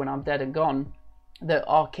future, when I'm dead and gone, that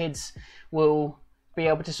our kids will be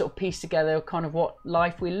able to sort of piece together kind of what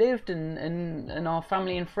life we lived and our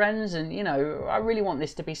family and friends. And you know, I really want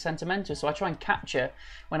this to be sentimental, so I try and capture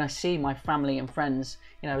when I see my family and friends,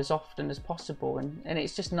 you know, as often as possible, and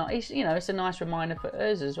it's just nice, you know, it's a nice reminder for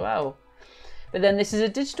us as well. But then this is a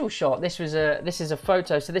digital shot. This is a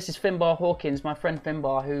photo. So this is Finbar Hawkins, my friend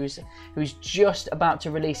Finbar, who's just about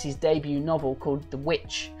to release his debut novel called The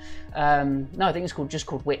Witch. No, I think it's just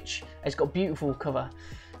called Witch. It's got a beautiful cover.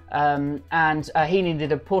 And he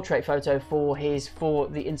needed a portrait photo for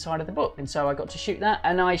the inside of the book, and so I got to shoot that,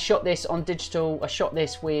 and I shot this on digital. I shot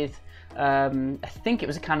this with I think it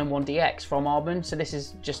was a Canon 1DX from Aardman. So this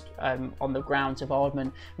is just on the grounds of Aardman,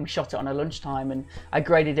 and we shot it on a lunchtime, and I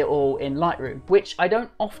graded it all in Lightroom, which I don't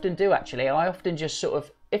often do actually. I often just sort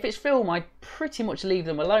of, if it's film, I pretty much leave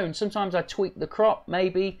them alone. Sometimes I tweak the crop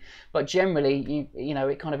maybe, but generally you know,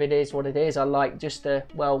 it is what it is. I like just the,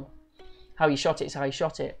 well, how you shot it is how you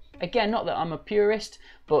shot it. Again, not that I'm a purist,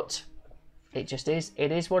 but it just is.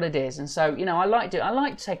 It is what it is. And so, you know, I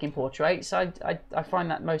like taking portraits. I find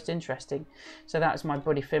that most interesting. So that's my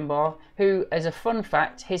buddy Finbar, who, as a fun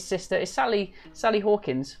fact, his sister is Sally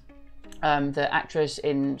Hawkins, the actress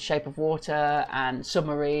in Shape of Water and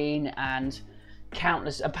Submarine and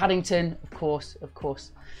countless, Paddington, of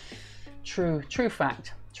course. True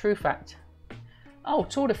fact. Oh,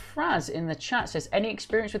 Tour de Fraz in the chat says, any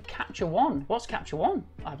experience with Capture One? What's Capture One?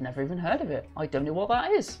 I've never even heard of it. I don't know what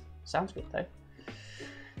that is. Sounds good though.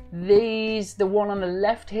 The one on the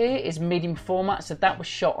left here is medium format, so that was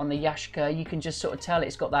shot on the Yashica. You can just sort of tell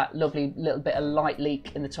it's got that lovely little bit of light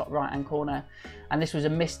leak in the top right hand corner. And this was a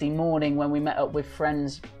misty morning when we met up with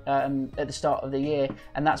friends at the start of the year,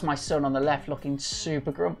 and that's my son on the left looking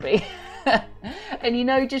super grumpy. And you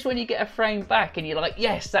know, just when you get a frame back and you're like,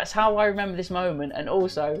 yes, that's how I remember this moment. And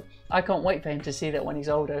also, I can't wait for him to see that when he's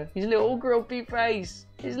older. His little grumpy face.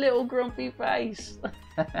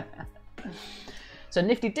 So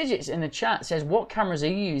Nifty Digits in the chat says, what cameras are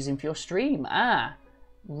you using for your stream?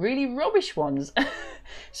 Really rubbish ones.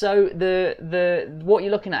 So what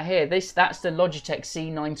you're looking at here, that's the Logitech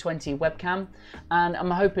C920 webcam, and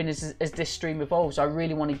I'm hoping as this stream evolves, I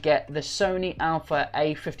really want to get the Sony Alpha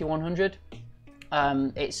A5100.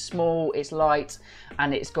 It's small, it's light,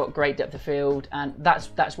 and it's got great depth of field, and that's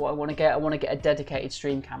what I want to get. I want to get a dedicated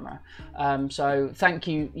stream camera. So thank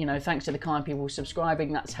you, thanks to the kind people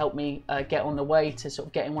subscribing. That's helped me get on the way to sort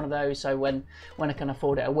of getting one of those. So when I can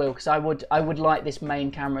afford it, I will, because I would like this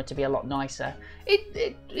main camera to be a lot nicer.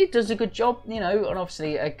 It does a good job, and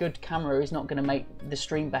obviously a good camera is not going to make the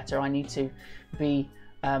stream better. I need to be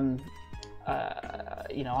I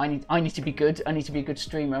need to be good. I need to be a good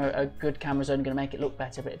streamer. A good camera's only going to make it look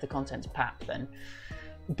better. But if the content's packed, then.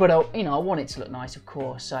 But I want it to look nice, of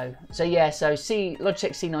course. So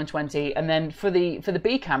Logitech C920, and then for the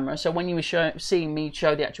B camera. So when you were seeing me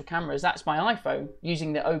show the actual cameras, that's my iPhone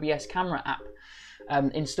using the OBS camera app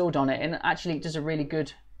installed on it, and actually it does a real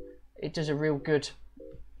good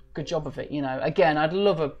job of it. Again, I'd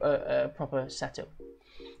love a proper setup.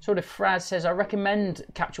 Sort of Fraz says, I recommend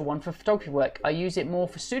Capture One for photography work. I use it more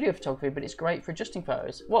for studio photography, but it's great for adjusting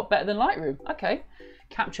photos. What, better than Lightroom? Okay,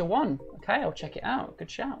 Capture One. Okay, I'll check it out. Good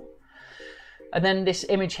shout. And then this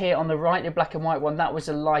image here on the right, the black and white one, that was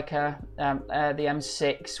a Leica, the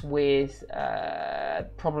M6 with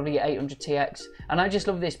probably 800TX. And I just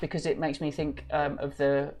love this because it makes me think of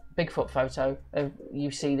the Bigfoot photo. You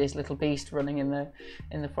see this little beast running in the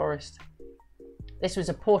forest. This was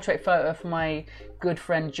a portrait photo for my good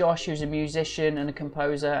friend Josh, who's a musician and a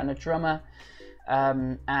composer and a drummer.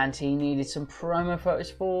 And he needed some promo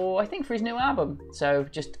photos for his new album. So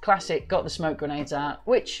just classic, got the smoke grenades out,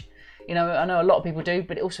 which, I know a lot of people do,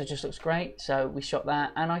 but it also just looks great. So we shot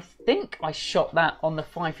that, and I think I shot that on the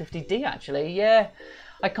 550D actually. Yeah,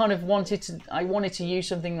 I kind of wanted to use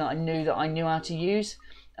something that I knew how to use.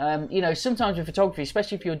 Sometimes with photography,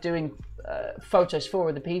 especially if you're doing photos for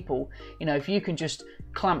other people, if you can just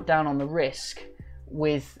clamp down on the risk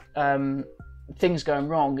with things going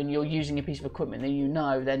wrong and you're using a piece of equipment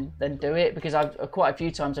that then do it. Because quite a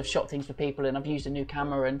few times I've shot things for people and I've used a new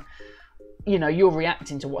camera, and you're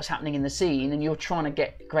reacting to what's happening in the scene and you're trying to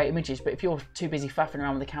get great images, but if you're too busy faffing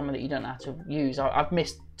around with a camera that you don't know how to use, I've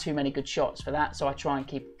missed too many good shots for that. So I try and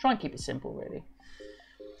keep it simple, really.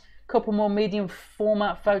 Couple more medium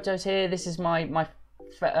format photos here. This is my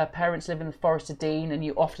parents live in the Forest of Dean, and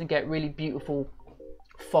you often get really beautiful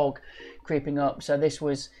fog creeping up. So this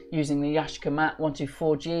was using the Yashica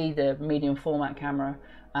Mat-124G, the medium format camera,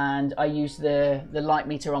 and I used the light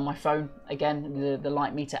meter on my phone, again the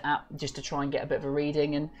light meter app, just to try and get a bit of a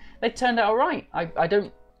reading, and they turned out all right. I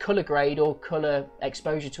don't color grade or color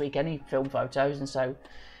exposure tweak any film photos, and so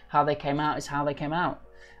how they came out is how they came out.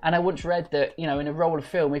 And I once read that, in a roll of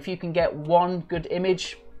film, if you can get one good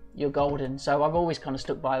image, you're golden. So I've always kind of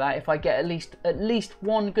stuck by that. If I get at least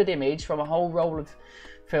one good image from a whole roll of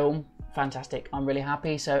film, fantastic. I'm really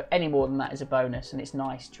happy. So any more than that is a bonus, and it's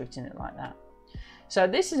nice treating it like that. So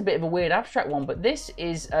this is a bit of a weird abstract one, but this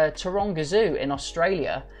is Taronga Zoo in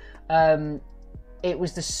Australia. It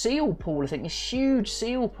was the seal pool, I think, this huge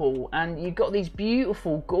seal pool, and you've got these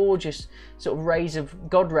beautiful, gorgeous sort of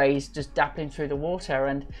God rays just dappling through the water.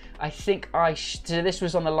 And I think so this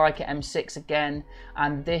was on the Leica M6 again,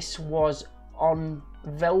 and this was on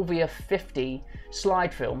Velvia 50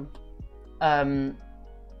 slide film.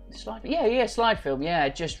 Slide film, yeah,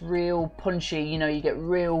 just real punchy, you know, you get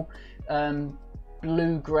real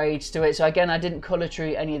blue grades to it. So again, I didn't colour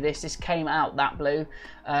treat any of this came out that blue.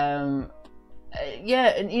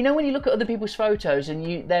 Yeah, and you know when you look at other people's photos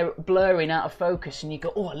and they're blurring out of focus and you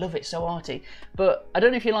go, oh, I love it, so arty. But I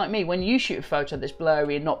don't know if you're like me, when you shoot a photo that's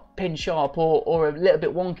blurry and not pin sharp or a little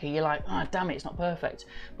bit wonky, you're like, oh damn it, it's not perfect.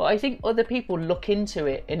 But I think other people look into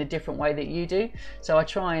it in a different way that you do. So I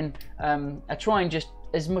try and just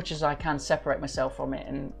as much as I can separate myself from it,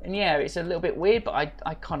 and yeah, it's a little bit weird, but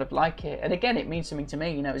I kind of like it. And again, it means something to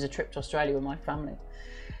me, you know. It was a trip to Australia with my family.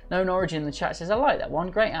 Known Origin in the chat says, I like that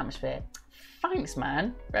one, great atmosphere. Thanks,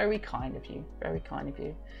 man. Very kind of you. Very kind of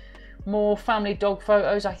you. More family dog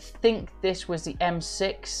photos. I think this was the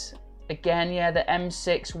M6. Again, yeah, the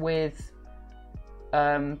M6 with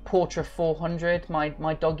Portra 400.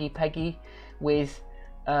 My doggy Peggy with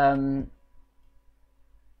my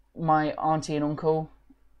auntie and uncle.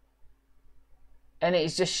 And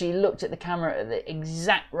it's just, she looked at the camera at the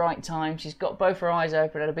exact right time. She's got both her eyes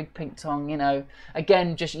open, had a big pink tongue, you know.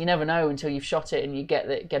 Again, just you never know until you've shot it and you get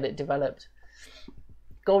it developed.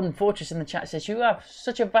 Golden Fortress in the chat says, you have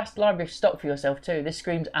such a vast library of stock for yourself too. This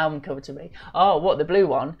screams album cover to me. Oh, what, the blue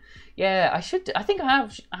one? Yeah, I think I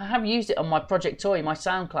have used it on my Project Toy, my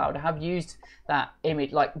SoundCloud. I have used that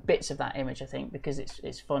image, like bits of that image, I think, because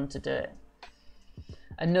it's fun to do it.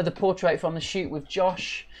 Another portrait from the shoot with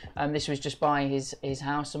Josh. This was just by his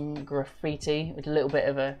house, some graffiti with a little bit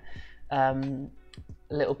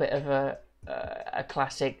of a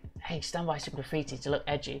classic. Hey, stand by some graffiti to look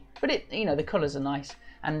edgy, but it, you know, the colours are nice.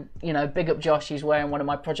 And you know, big up Josh. He's wearing one of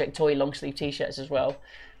my Project Toy long sleeve t-shirts as well.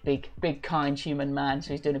 Big kind human man.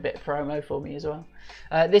 So he's doing a bit of promo for me as well.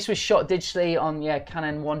 This was shot digitally on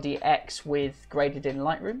Canon 1DX with graded in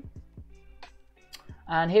Lightroom.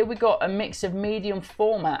 And here we got a mix of medium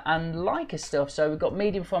format and Leica stuff. So we've got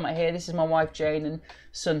medium format here. This is my wife Jane and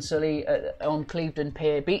son Sully on Clevedon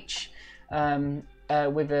Pier Beach, and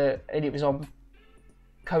it was on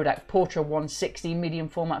Kodak Portra 160 medium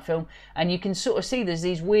format film. And you can sort of see there's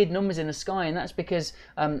these weird numbers in the sky, and that's because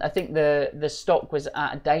I think the stock was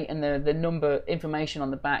out of date, and the number information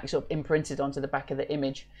on the back sort of imprinted onto the back of the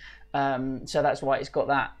image. So that's why it's got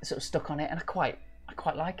that sort of stuck on it, and I quite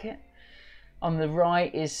like it. On the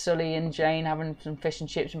right is Sully and Jane having some fish and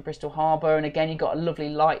chips in Bristol Harbour. And again, you've got a lovely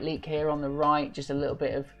light leak here on the right, just a little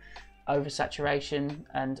bit of oversaturation.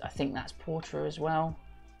 And I think that's Portra as well.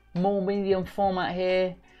 More medium format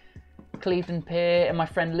here, Clevedon Pier, and my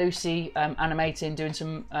friend Lucy animating, doing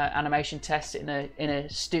some animation tests in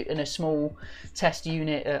a small test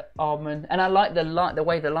unit at Ardman. And I like the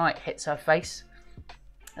way the light hits her face.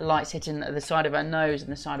 The light's hitting the side of her nose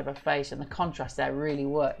and the side of her face, and the contrast there really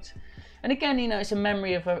worked. And again, you know, it's a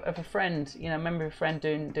memory of a friend, you know, memory of a friend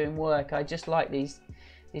doing work. I just like these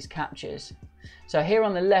captures. So here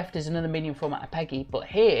on the left is another medium format of Peggy, but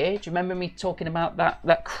here, do you remember me talking about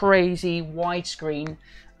that crazy widescreen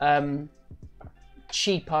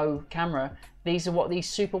cheapo camera? These are what these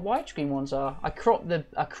super widescreen ones are. I crop the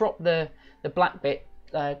black bit,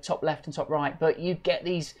 top left and top right, but you get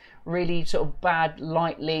these really sort of bad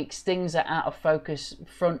light leaks, things that are out of focus,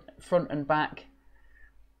 front and back.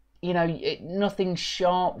 You know, nothing's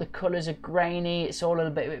sharp, the colours are grainy, it's all a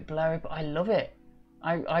little bit blurry, but I love it.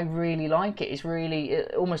 I really like it.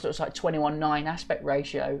 It almost looks like 21:9 aspect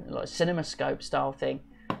ratio, like a CinemaScope style thing.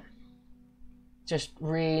 Just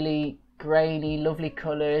really grainy, lovely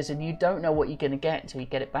colours, and you don't know what you're going to get until you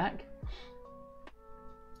get it back.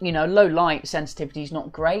 You know, low light sensitivity is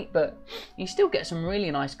not great, but you still get some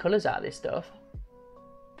really nice colours out of this stuff.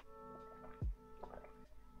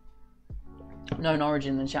 Known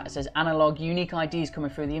Origin in the chat says, analog, unique ideas coming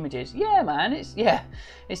through the images. Yeah, man, it's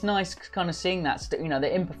nice kind of seeing that. You know, the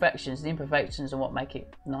imperfections are what make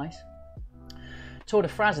it nice. Tour de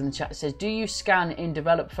Fraz in the chat says, do you scan in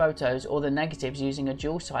developed photos or the negatives using a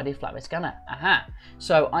dual-sided flatbed scanner? Aha!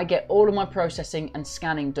 So I get all of my processing and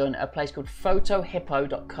scanning done at a place called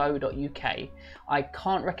photohippo.co.uk. I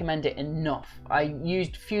can't recommend it enough. I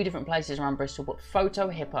used a few different places around Bristol, but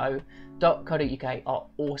photohippo.co.uk are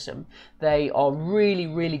awesome. They are really,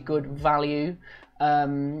 really good value.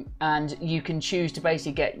 And you can choose to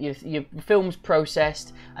basically get your films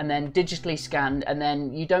processed and then digitally scanned, and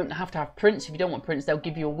then you don't have to have prints. If you don't want prints, they'll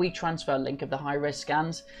give you a WeTransfer link of the high-res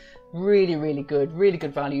scans. Really, really good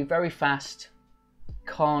value, very fast.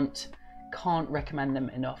 Can't recommend them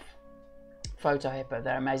enough. Photo Hippo,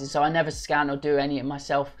 they're amazing. So I never scan or do any of it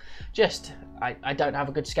myself. Just I don't have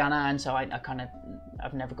a good scanner, and so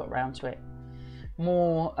I've never got around to it.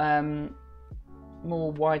 More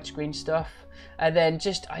more widescreen stuff. And then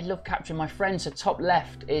I love capturing my friends. So top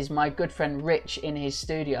left is my good friend Rich in his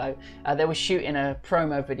studio. They were shooting a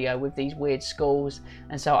promo video with these weird skulls,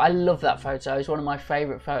 and so I love that photo. It's one of my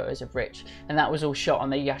favourite photos of Rich, and that was all shot on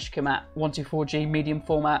the Yashica Mat-124G medium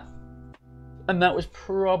format, and that was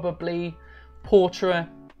probably portrait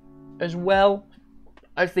as well.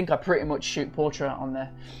 I think I pretty much shoot portrait on the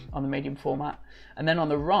medium format. And then on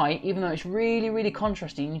the right, even though it's really, really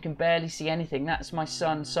contrasty and you can barely see anything, that's my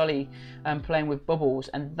son Sully playing with bubbles,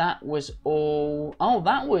 and that was all. Oh,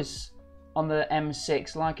 that was on the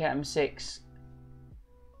M6, Leica M6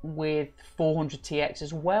 with 400TX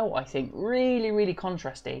as well. I think really, really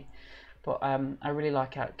contrasty, but I really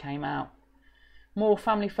like how it came out. More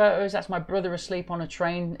family photos. That's my brother asleep on a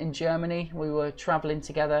train in Germany. We were traveling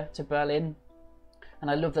together to Berlin, and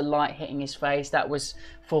I love the light hitting his face. That was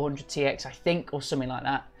 400TX, I think, or something like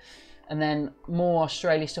that. And then more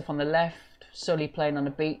Australia stuff on the left. Sully playing on the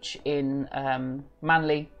beach in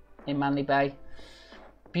Manly Bay.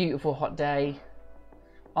 Beautiful hot day.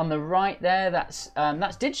 On the right there, that's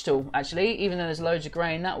digital actually, even though there's loads of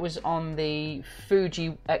grain. That was on the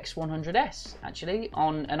Fuji X100s actually.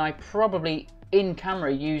 And I probably in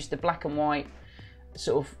camera used the black and white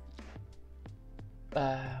sort of.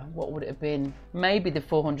 What would it have been? Maybe the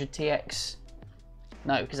 400TX.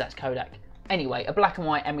 No, because that's Kodak. Anyway, a black and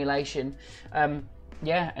white emulation.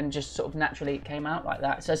 Yeah, and just sort of naturally it came out like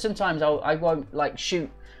that. So sometimes I won't like shoot.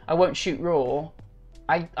 I won't shoot raw.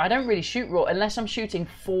 I don't really shoot raw unless I'm shooting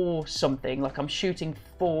for something. Like I'm shooting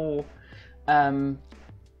for a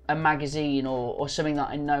magazine or something that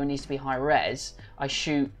I know needs to be high res. I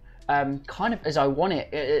shoot kind of as I want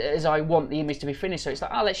it, as I want the image to be finished. So it's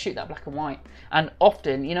like, oh, let's shoot that black and white. And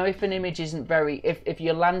often, you know, if an image isn't very, if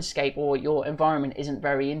your landscape or your environment isn't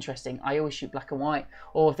very interesting, I always shoot black and white.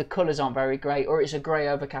 Or if the colours aren't very great, or it's a grey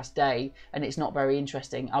overcast day and it's not very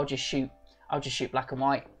interesting, I'll just shoot black and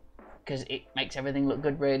white, because it makes everything look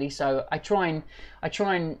good really. So I try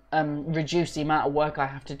and reduce the amount of work I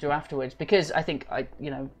have to do afterwards, because I think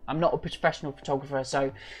I'm not a professional photographer, so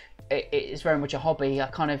it's very much a hobby. I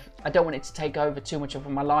don't want it to take over too much of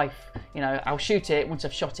my life. You know, I'll shoot it once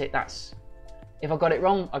I've shot it. That's, if I got it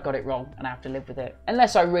wrong, I got it wrong, and I have to live with it,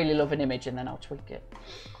 unless I really love an image, and then I'll tweak it.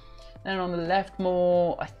 Then on the left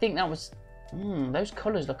more, I think that was. Those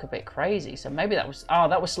colours look a bit crazy. So maybe that was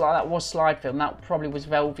that was slide film. That probably was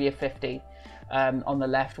Velvia 50 on the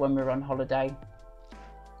left when we were on holiday.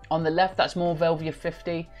 On the left, that's more Velvia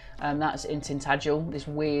 50, and that's in Tintagel, this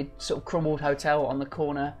weird sort of crumbled hotel on the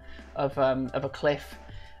corner of a cliff.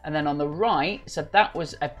 And then on the right, so that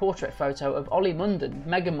was a portrait photo of Ollie Munden,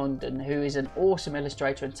 Mega Munden, who is an awesome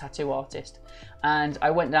illustrator and tattoo artist. And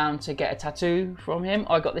I went down to get a tattoo from him.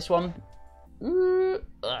 I got this one.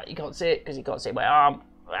 You can't see it because you can't see my arm.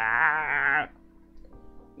 I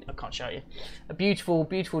can't show you. A beautiful,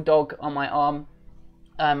 beautiful dog on my arm.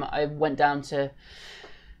 I went down to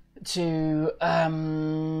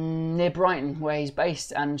near Brighton, where he's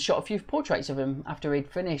based, and shot a few portraits of him after he'd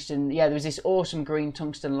finished. And yeah, there was this awesome green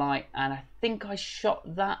tungsten light, and I think I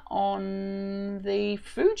shot that on the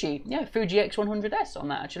Fuji X100s on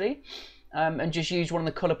that actually, and just used one of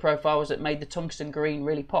the color profiles that made the tungsten green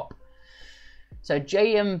really pop. So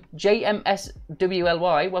JMSWLY,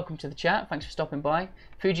 welcome to the chat. Thanks for stopping by.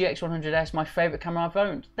 Fuji X100s, my favourite camera I've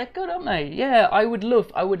owned. They're good, aren't they? Yeah, I would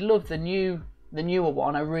love the newer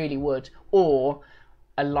one. I really would. Or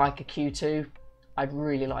a Leica Q2. I'd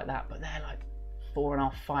really like that, but they're like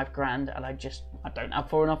 $4.5, $5 grand, and I don't have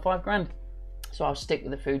 $4.5, $5 grand. So I'll stick with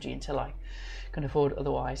the Fuji until I can afford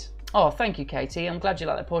otherwise. Oh, thank you, Katie. I'm glad you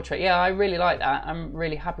like that portrait. Yeah, I really like that. I'm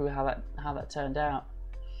really happy with how that turned out.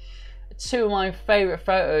 Two of my favourite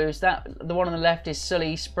photos. The one on the left is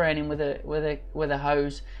Sully spraying him with a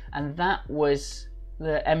hose, and that was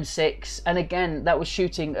the M6. And again, that was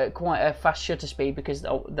shooting at quite a fast shutter speed because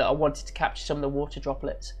I wanted to capture some of the water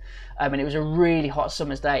droplets. And it was a really hot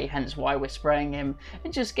summer's day, hence why we're spraying him,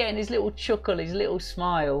 and just getting his little chuckle, his little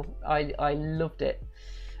smile. I loved it.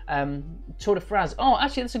 Tour de Phrase. Oh,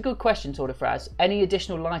 actually, that's a good question, Tour de Phrase. Any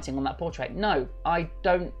additional lighting on that portrait? No, I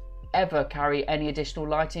don't ever carry any additional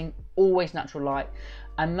lighting. Always natural light,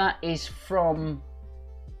 and that is from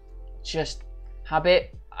just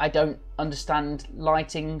habit. I don't understand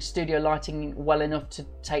studio lighting well enough to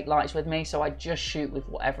take lights with me, so I just shoot with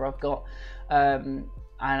whatever I've got. And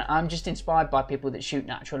I'm just inspired by people that shoot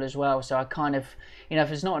natural as well. So I kind of, if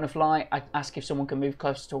there's not enough light, I ask if someone can move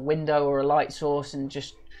closer to a window or a light source, and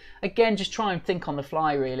just try and think on the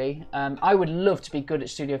fly really. I would love to be good at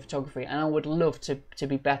studio photography, and I would love to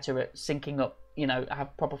be better at syncing up,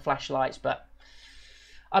 have proper flashlights, but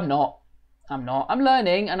I'm not. I'm not. I'm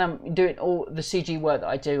learning, and I'm doing all the CG work that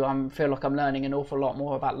I do. I feel like I'm learning an awful lot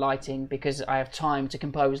more about lighting because I have time to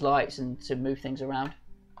compose lights and to move things around.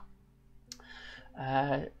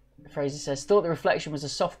 Fraser says, thought the reflection was a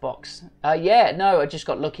softbox. Yeah, no, I just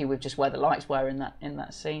got lucky with just where the lights were in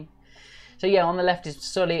that scene. So yeah, on the left is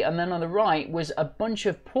Sully, and then on the right was a bunch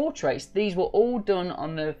of portraits. These were all done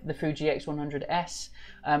on the Fuji X100s,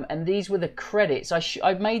 and these were the credits.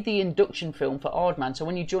 I made the induction film for Aardman, so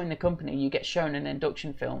when you join the company, you get shown an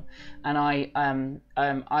induction film, and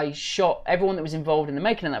I shot everyone that was involved in the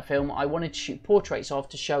making of that film. I wanted to shoot portraits of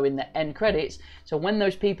to show in the end credits, so when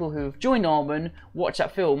those people who've joined Aardman watch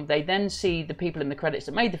that film, they then see the people in the credits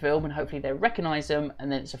that made the film, and hopefully they recognise them,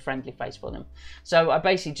 and then it's a friendly face for them. So I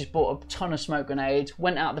basically just bought a ton of smoke grenades,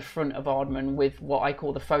 went out the front of Aardman with what I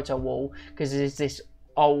call the photo wall, because there's this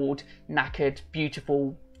old, knackered,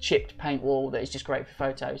 beautiful, chipped paint wall that is just great for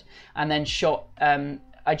photos, and then shot.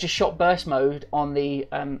 I just shot burst mode on the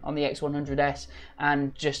X100s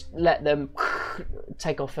and just let them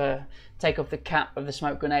take off the cap of the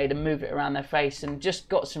smoke grenade and move it around their face, and just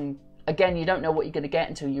got some. Again, you don't know what you're going to get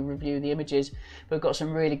until you review the images, but we've got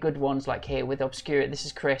some really good ones like here with obscure. This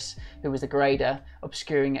is Chris, who was the grader,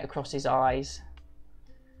 obscuring it across his eyes.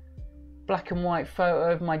 Black and white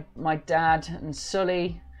photo of my dad and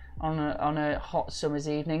Sully on a hot summer's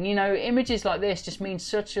evening. You know, images like this just mean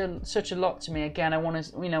such a lot to me. Again, I want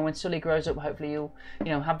to, you know, when Sully grows up, hopefully he'll,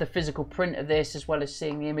 you know, have the physical print of this as well as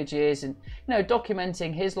seeing the images and, you know,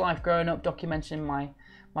 documenting his life growing up, documenting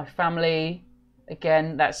my family.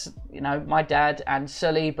 Again, that's, you know, my dad and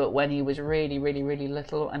Sully, but when he was really, really, really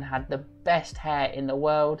little and had the best hair in the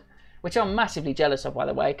world, which I'm massively jealous of, by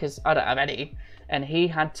the way, because I don't have any, and he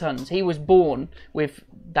had tons. He was born with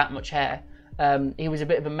that much hair. He was a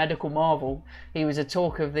bit of a medical marvel. He was a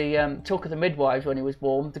talk of the midwives when he was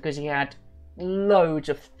born, because he had loads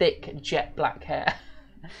of thick jet black hair.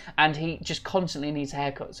 And he just constantly needs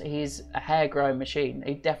haircuts. He's a hair growing machine.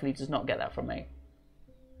 He definitely does not get that from me.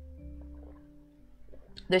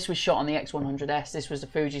 This was shot on the X100s. This was the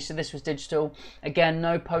Fuji, so this was digital. Again,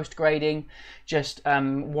 no post grading, just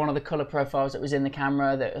one of the color profiles that was in the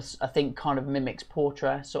camera that was, I think, kind of mimics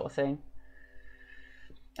portrait sort of thing.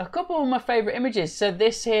 A couple of my favorite images. So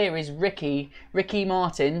this here is Ricky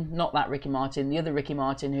Martin, not that Ricky Martin, the other Ricky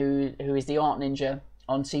Martin, who is the art ninja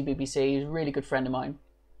on CBBC. He's a really good friend of mine.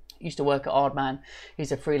 Used to work at Aardman.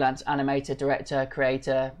 He's a freelance animator, director,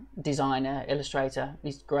 creator, designer, illustrator.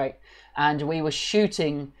 He's great. And we were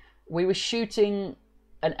shooting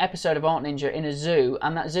an episode of Art Ninja in a zoo,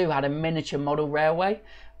 and that zoo had a miniature model railway.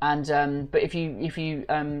 And but if you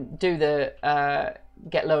do the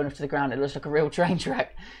get low enough to the ground, it looks like a real train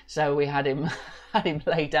track. So we had him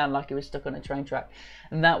laid down like he was stuck on a train track,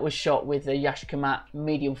 and that was shot with the Yashica Mat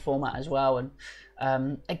medium format as well. And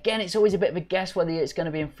again, it's always a bit of a guess whether it's going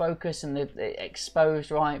to be in focus and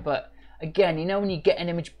exposed right. But again, you know, when you get an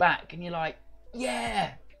image back and you're like,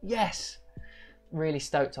 yeah, yes, really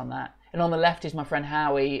stoked on that. And on the left is my friend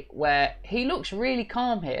Howie, where he looks really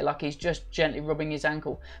calm here, like he's just gently rubbing his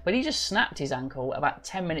ankle. But he just snapped his ankle about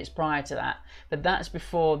 10 minutes prior to that. But that's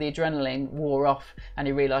before the adrenaline wore off and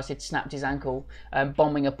he realised he'd snapped his ankle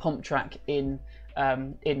bombing a pump track in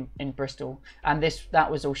Bristol. And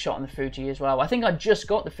that was all shot on the Fuji as well. I think I just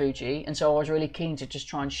got the Fuji, and so I was really keen to just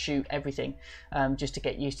try and shoot everything just to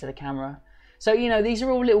get used to the camera. So, you know, these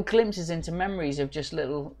are all little glimpses into memories of just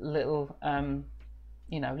little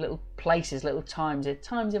you know, little places, little times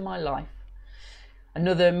in my life.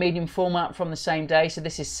 Another medium format from the same day. So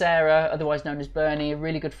this is Sarah, otherwise known as Bernie, a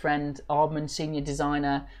really good friend, Aardman senior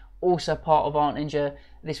designer, also part of Art Ninja.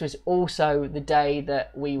 This was also the day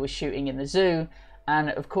that we were shooting in the zoo. And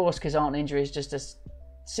of course, because Art Ninja is just a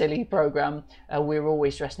silly program, we were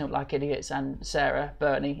always dressing up like idiots, and Sarah,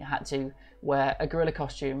 Bernie, had to wear a gorilla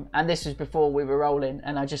costume. And this was before we were rolling,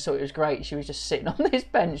 and I just thought it was great. She was just sitting on this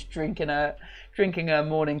bench drinking her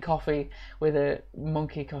morning coffee with a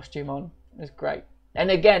monkey costume on. It was great. And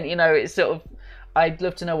again, you know, it's sort of, I'd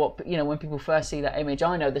love to know what, you know, when people first see that image,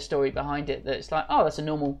 I know the story behind it, that it's like, oh, that's a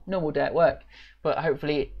normal day at work. But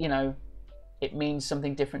hopefully, you know, it means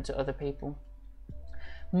something different to other people.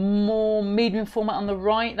 More medium format on the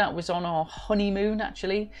right. That was on our honeymoon,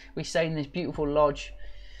 actually. We stayed in this beautiful lodge,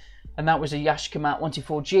 and that was a Yashica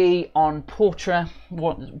Mat-124G on Portra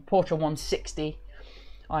 160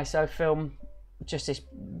 ISO film. Just this,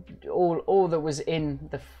 all that was in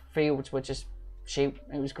the fields were just sheep.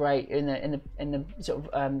 It was great in the sort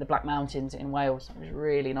of the Black Mountains in Wales. It was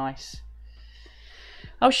really nice.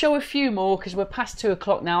 I'll show a few more because we're past 2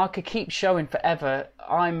 o'clock now. I could keep showing forever.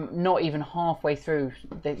 I'm not even halfway through.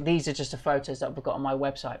 These are just the photos that I've got on my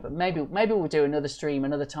website. But maybe we'll do another stream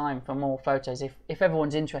another time for more photos. If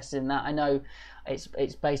everyone's interested in that, I know it's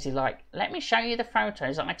basically like, let me show you the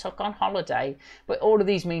photos that I took on holiday. But all of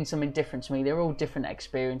these mean something different to me. They're all different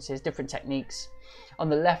experiences, different techniques.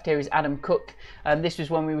 On the left here is Adam Cook. This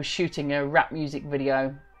was when we were shooting a rap music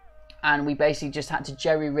video, and we basically just had to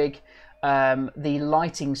jerry rig the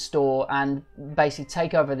lighting store and basically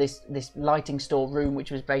take over this lighting store room,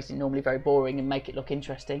 which was basically normally very boring, and make it look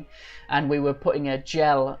interesting. And we were putting a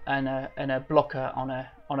gel and a blocker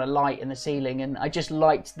on a light in the ceiling, and I just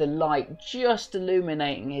liked the light just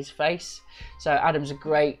illuminating his face. So Adam's a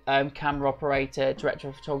great camera operator, director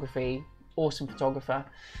of photography, awesome photographer,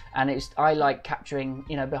 and I like capturing,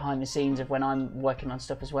 you know, behind the scenes of when I'm working on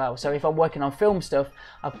stuff as well. So if I'm working on film stuff,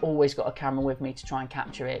 I've always got a camera with me to try and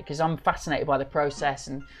capture it, because I'm fascinated by the process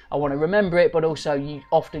and I want to remember it. But also you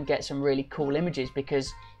often get some really cool images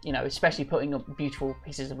because, you know, especially putting up beautiful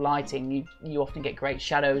pieces of lighting, you often get great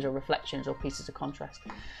shadows or reflections or pieces of contrast.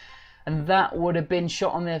 And that would have been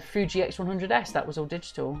shot on the Fuji X100s. That was all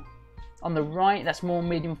digital. On the right, that's more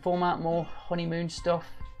medium format, more honeymoon stuff.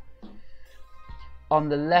 On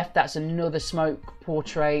the left, that's another smoke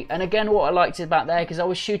portrait. And again, what I liked about there, because I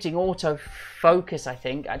was shooting autofocus, I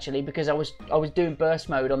think, actually, because I was doing burst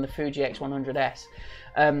mode on the Fuji X100s.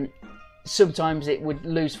 Sometimes it would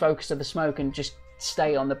lose focus of the smoke and just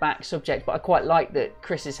stay on the back subject, but I quite like that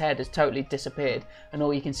Chris's head has totally disappeared and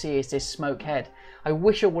all you can see is this smoke head. I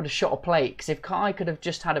wish I would have shot a plate, because if I could have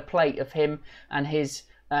just had a plate of him and his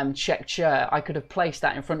checked shirt, I could have placed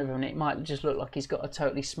that in front of him and it might just look like he's got a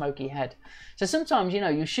totally smoky head. So sometimes, you know,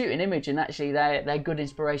 you shoot an image and actually they're good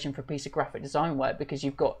inspiration for a piece of graphic design work because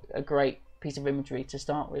you've got a great piece of imagery to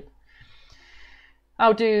start with.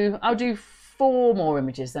 I'll do 4 more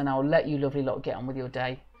images, then I'll let you lovely lot get on with your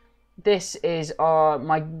day. This is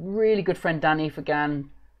my really good friend Danny Fagan,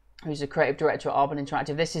 who's the creative director at Audible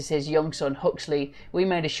Interactive. This is his young son Huxley. We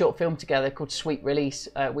made a short film together called Sweet Release,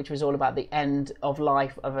 which was all about the end of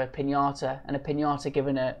life of a piñata, and a piñata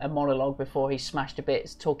giving a monologue before he's smashed to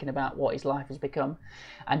bits, talking about what his life has become.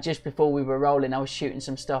 And just before we were rolling, I was shooting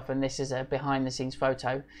some stuff, and this is a behind the scenes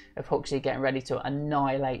photo of Huxley getting ready to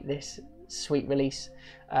annihilate this Sweet Release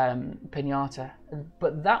piñata.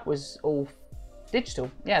 But that was all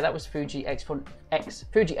digital. Yeah, that was Fuji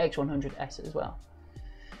X100s as well.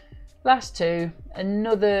 Last 2,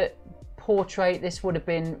 another portrait. This would have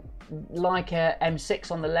been Leica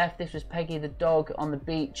M6 on the left. This was Peggy the dog on the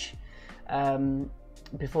beach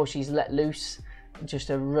before she's let loose, just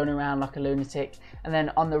to run around like a lunatic. And then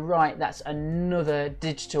on the right, that's another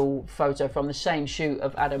digital photo from the same shoot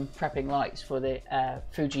of Adam prepping lights for the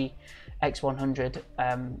Fuji X100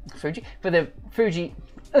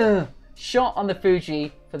 shot on the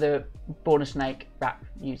Fuji for the Born a Snake rap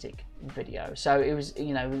music video. So it was,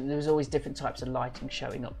 you know, there was always different types of lighting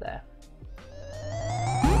showing up there.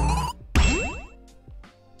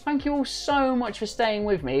 Thank you all so much for staying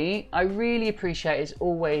with me. I really appreciate, as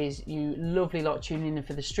always, you lovely lot tuning in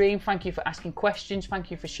for the stream. Thank you for asking questions.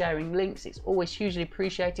 Thank you for sharing links. It's always hugely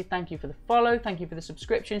appreciated. Thank you for the follow. Thank you for the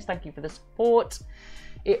subscriptions. Thank you for the support.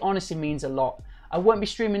 It honestly means a lot. I won't be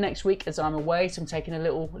streaming next week as I'm away, so I'm taking a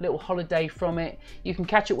little holiday from it. You can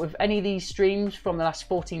catch up with any of these streams from the last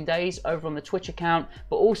 14 days over on the Twitch account,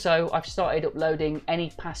 but also I've started uploading any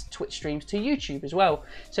past Twitch streams to YouTube as well.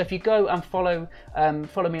 So if you go and follow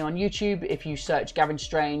me on YouTube, if you search Gavin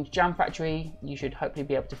Strange Jam Factory, you should hopefully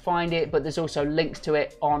be able to find it, but there's also links to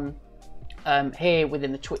it on here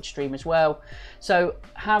within the Twitch stream as well. So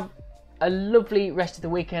have a lovely rest of the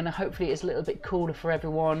weekend. Hopefully it's a little bit cooler for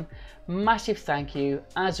everyone. Massive thank you,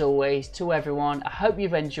 as always, to everyone. I hope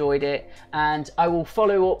you've enjoyed it, and I will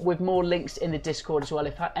follow up with more links in the Discord as well.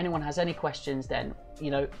 If anyone has any questions, then,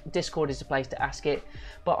 you know, Discord is the place to ask it.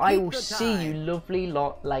 But I will see you lovely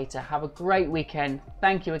lot later. Have a great weekend.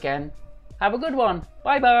 Thank you again. Have a good one.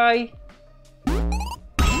 Bye bye.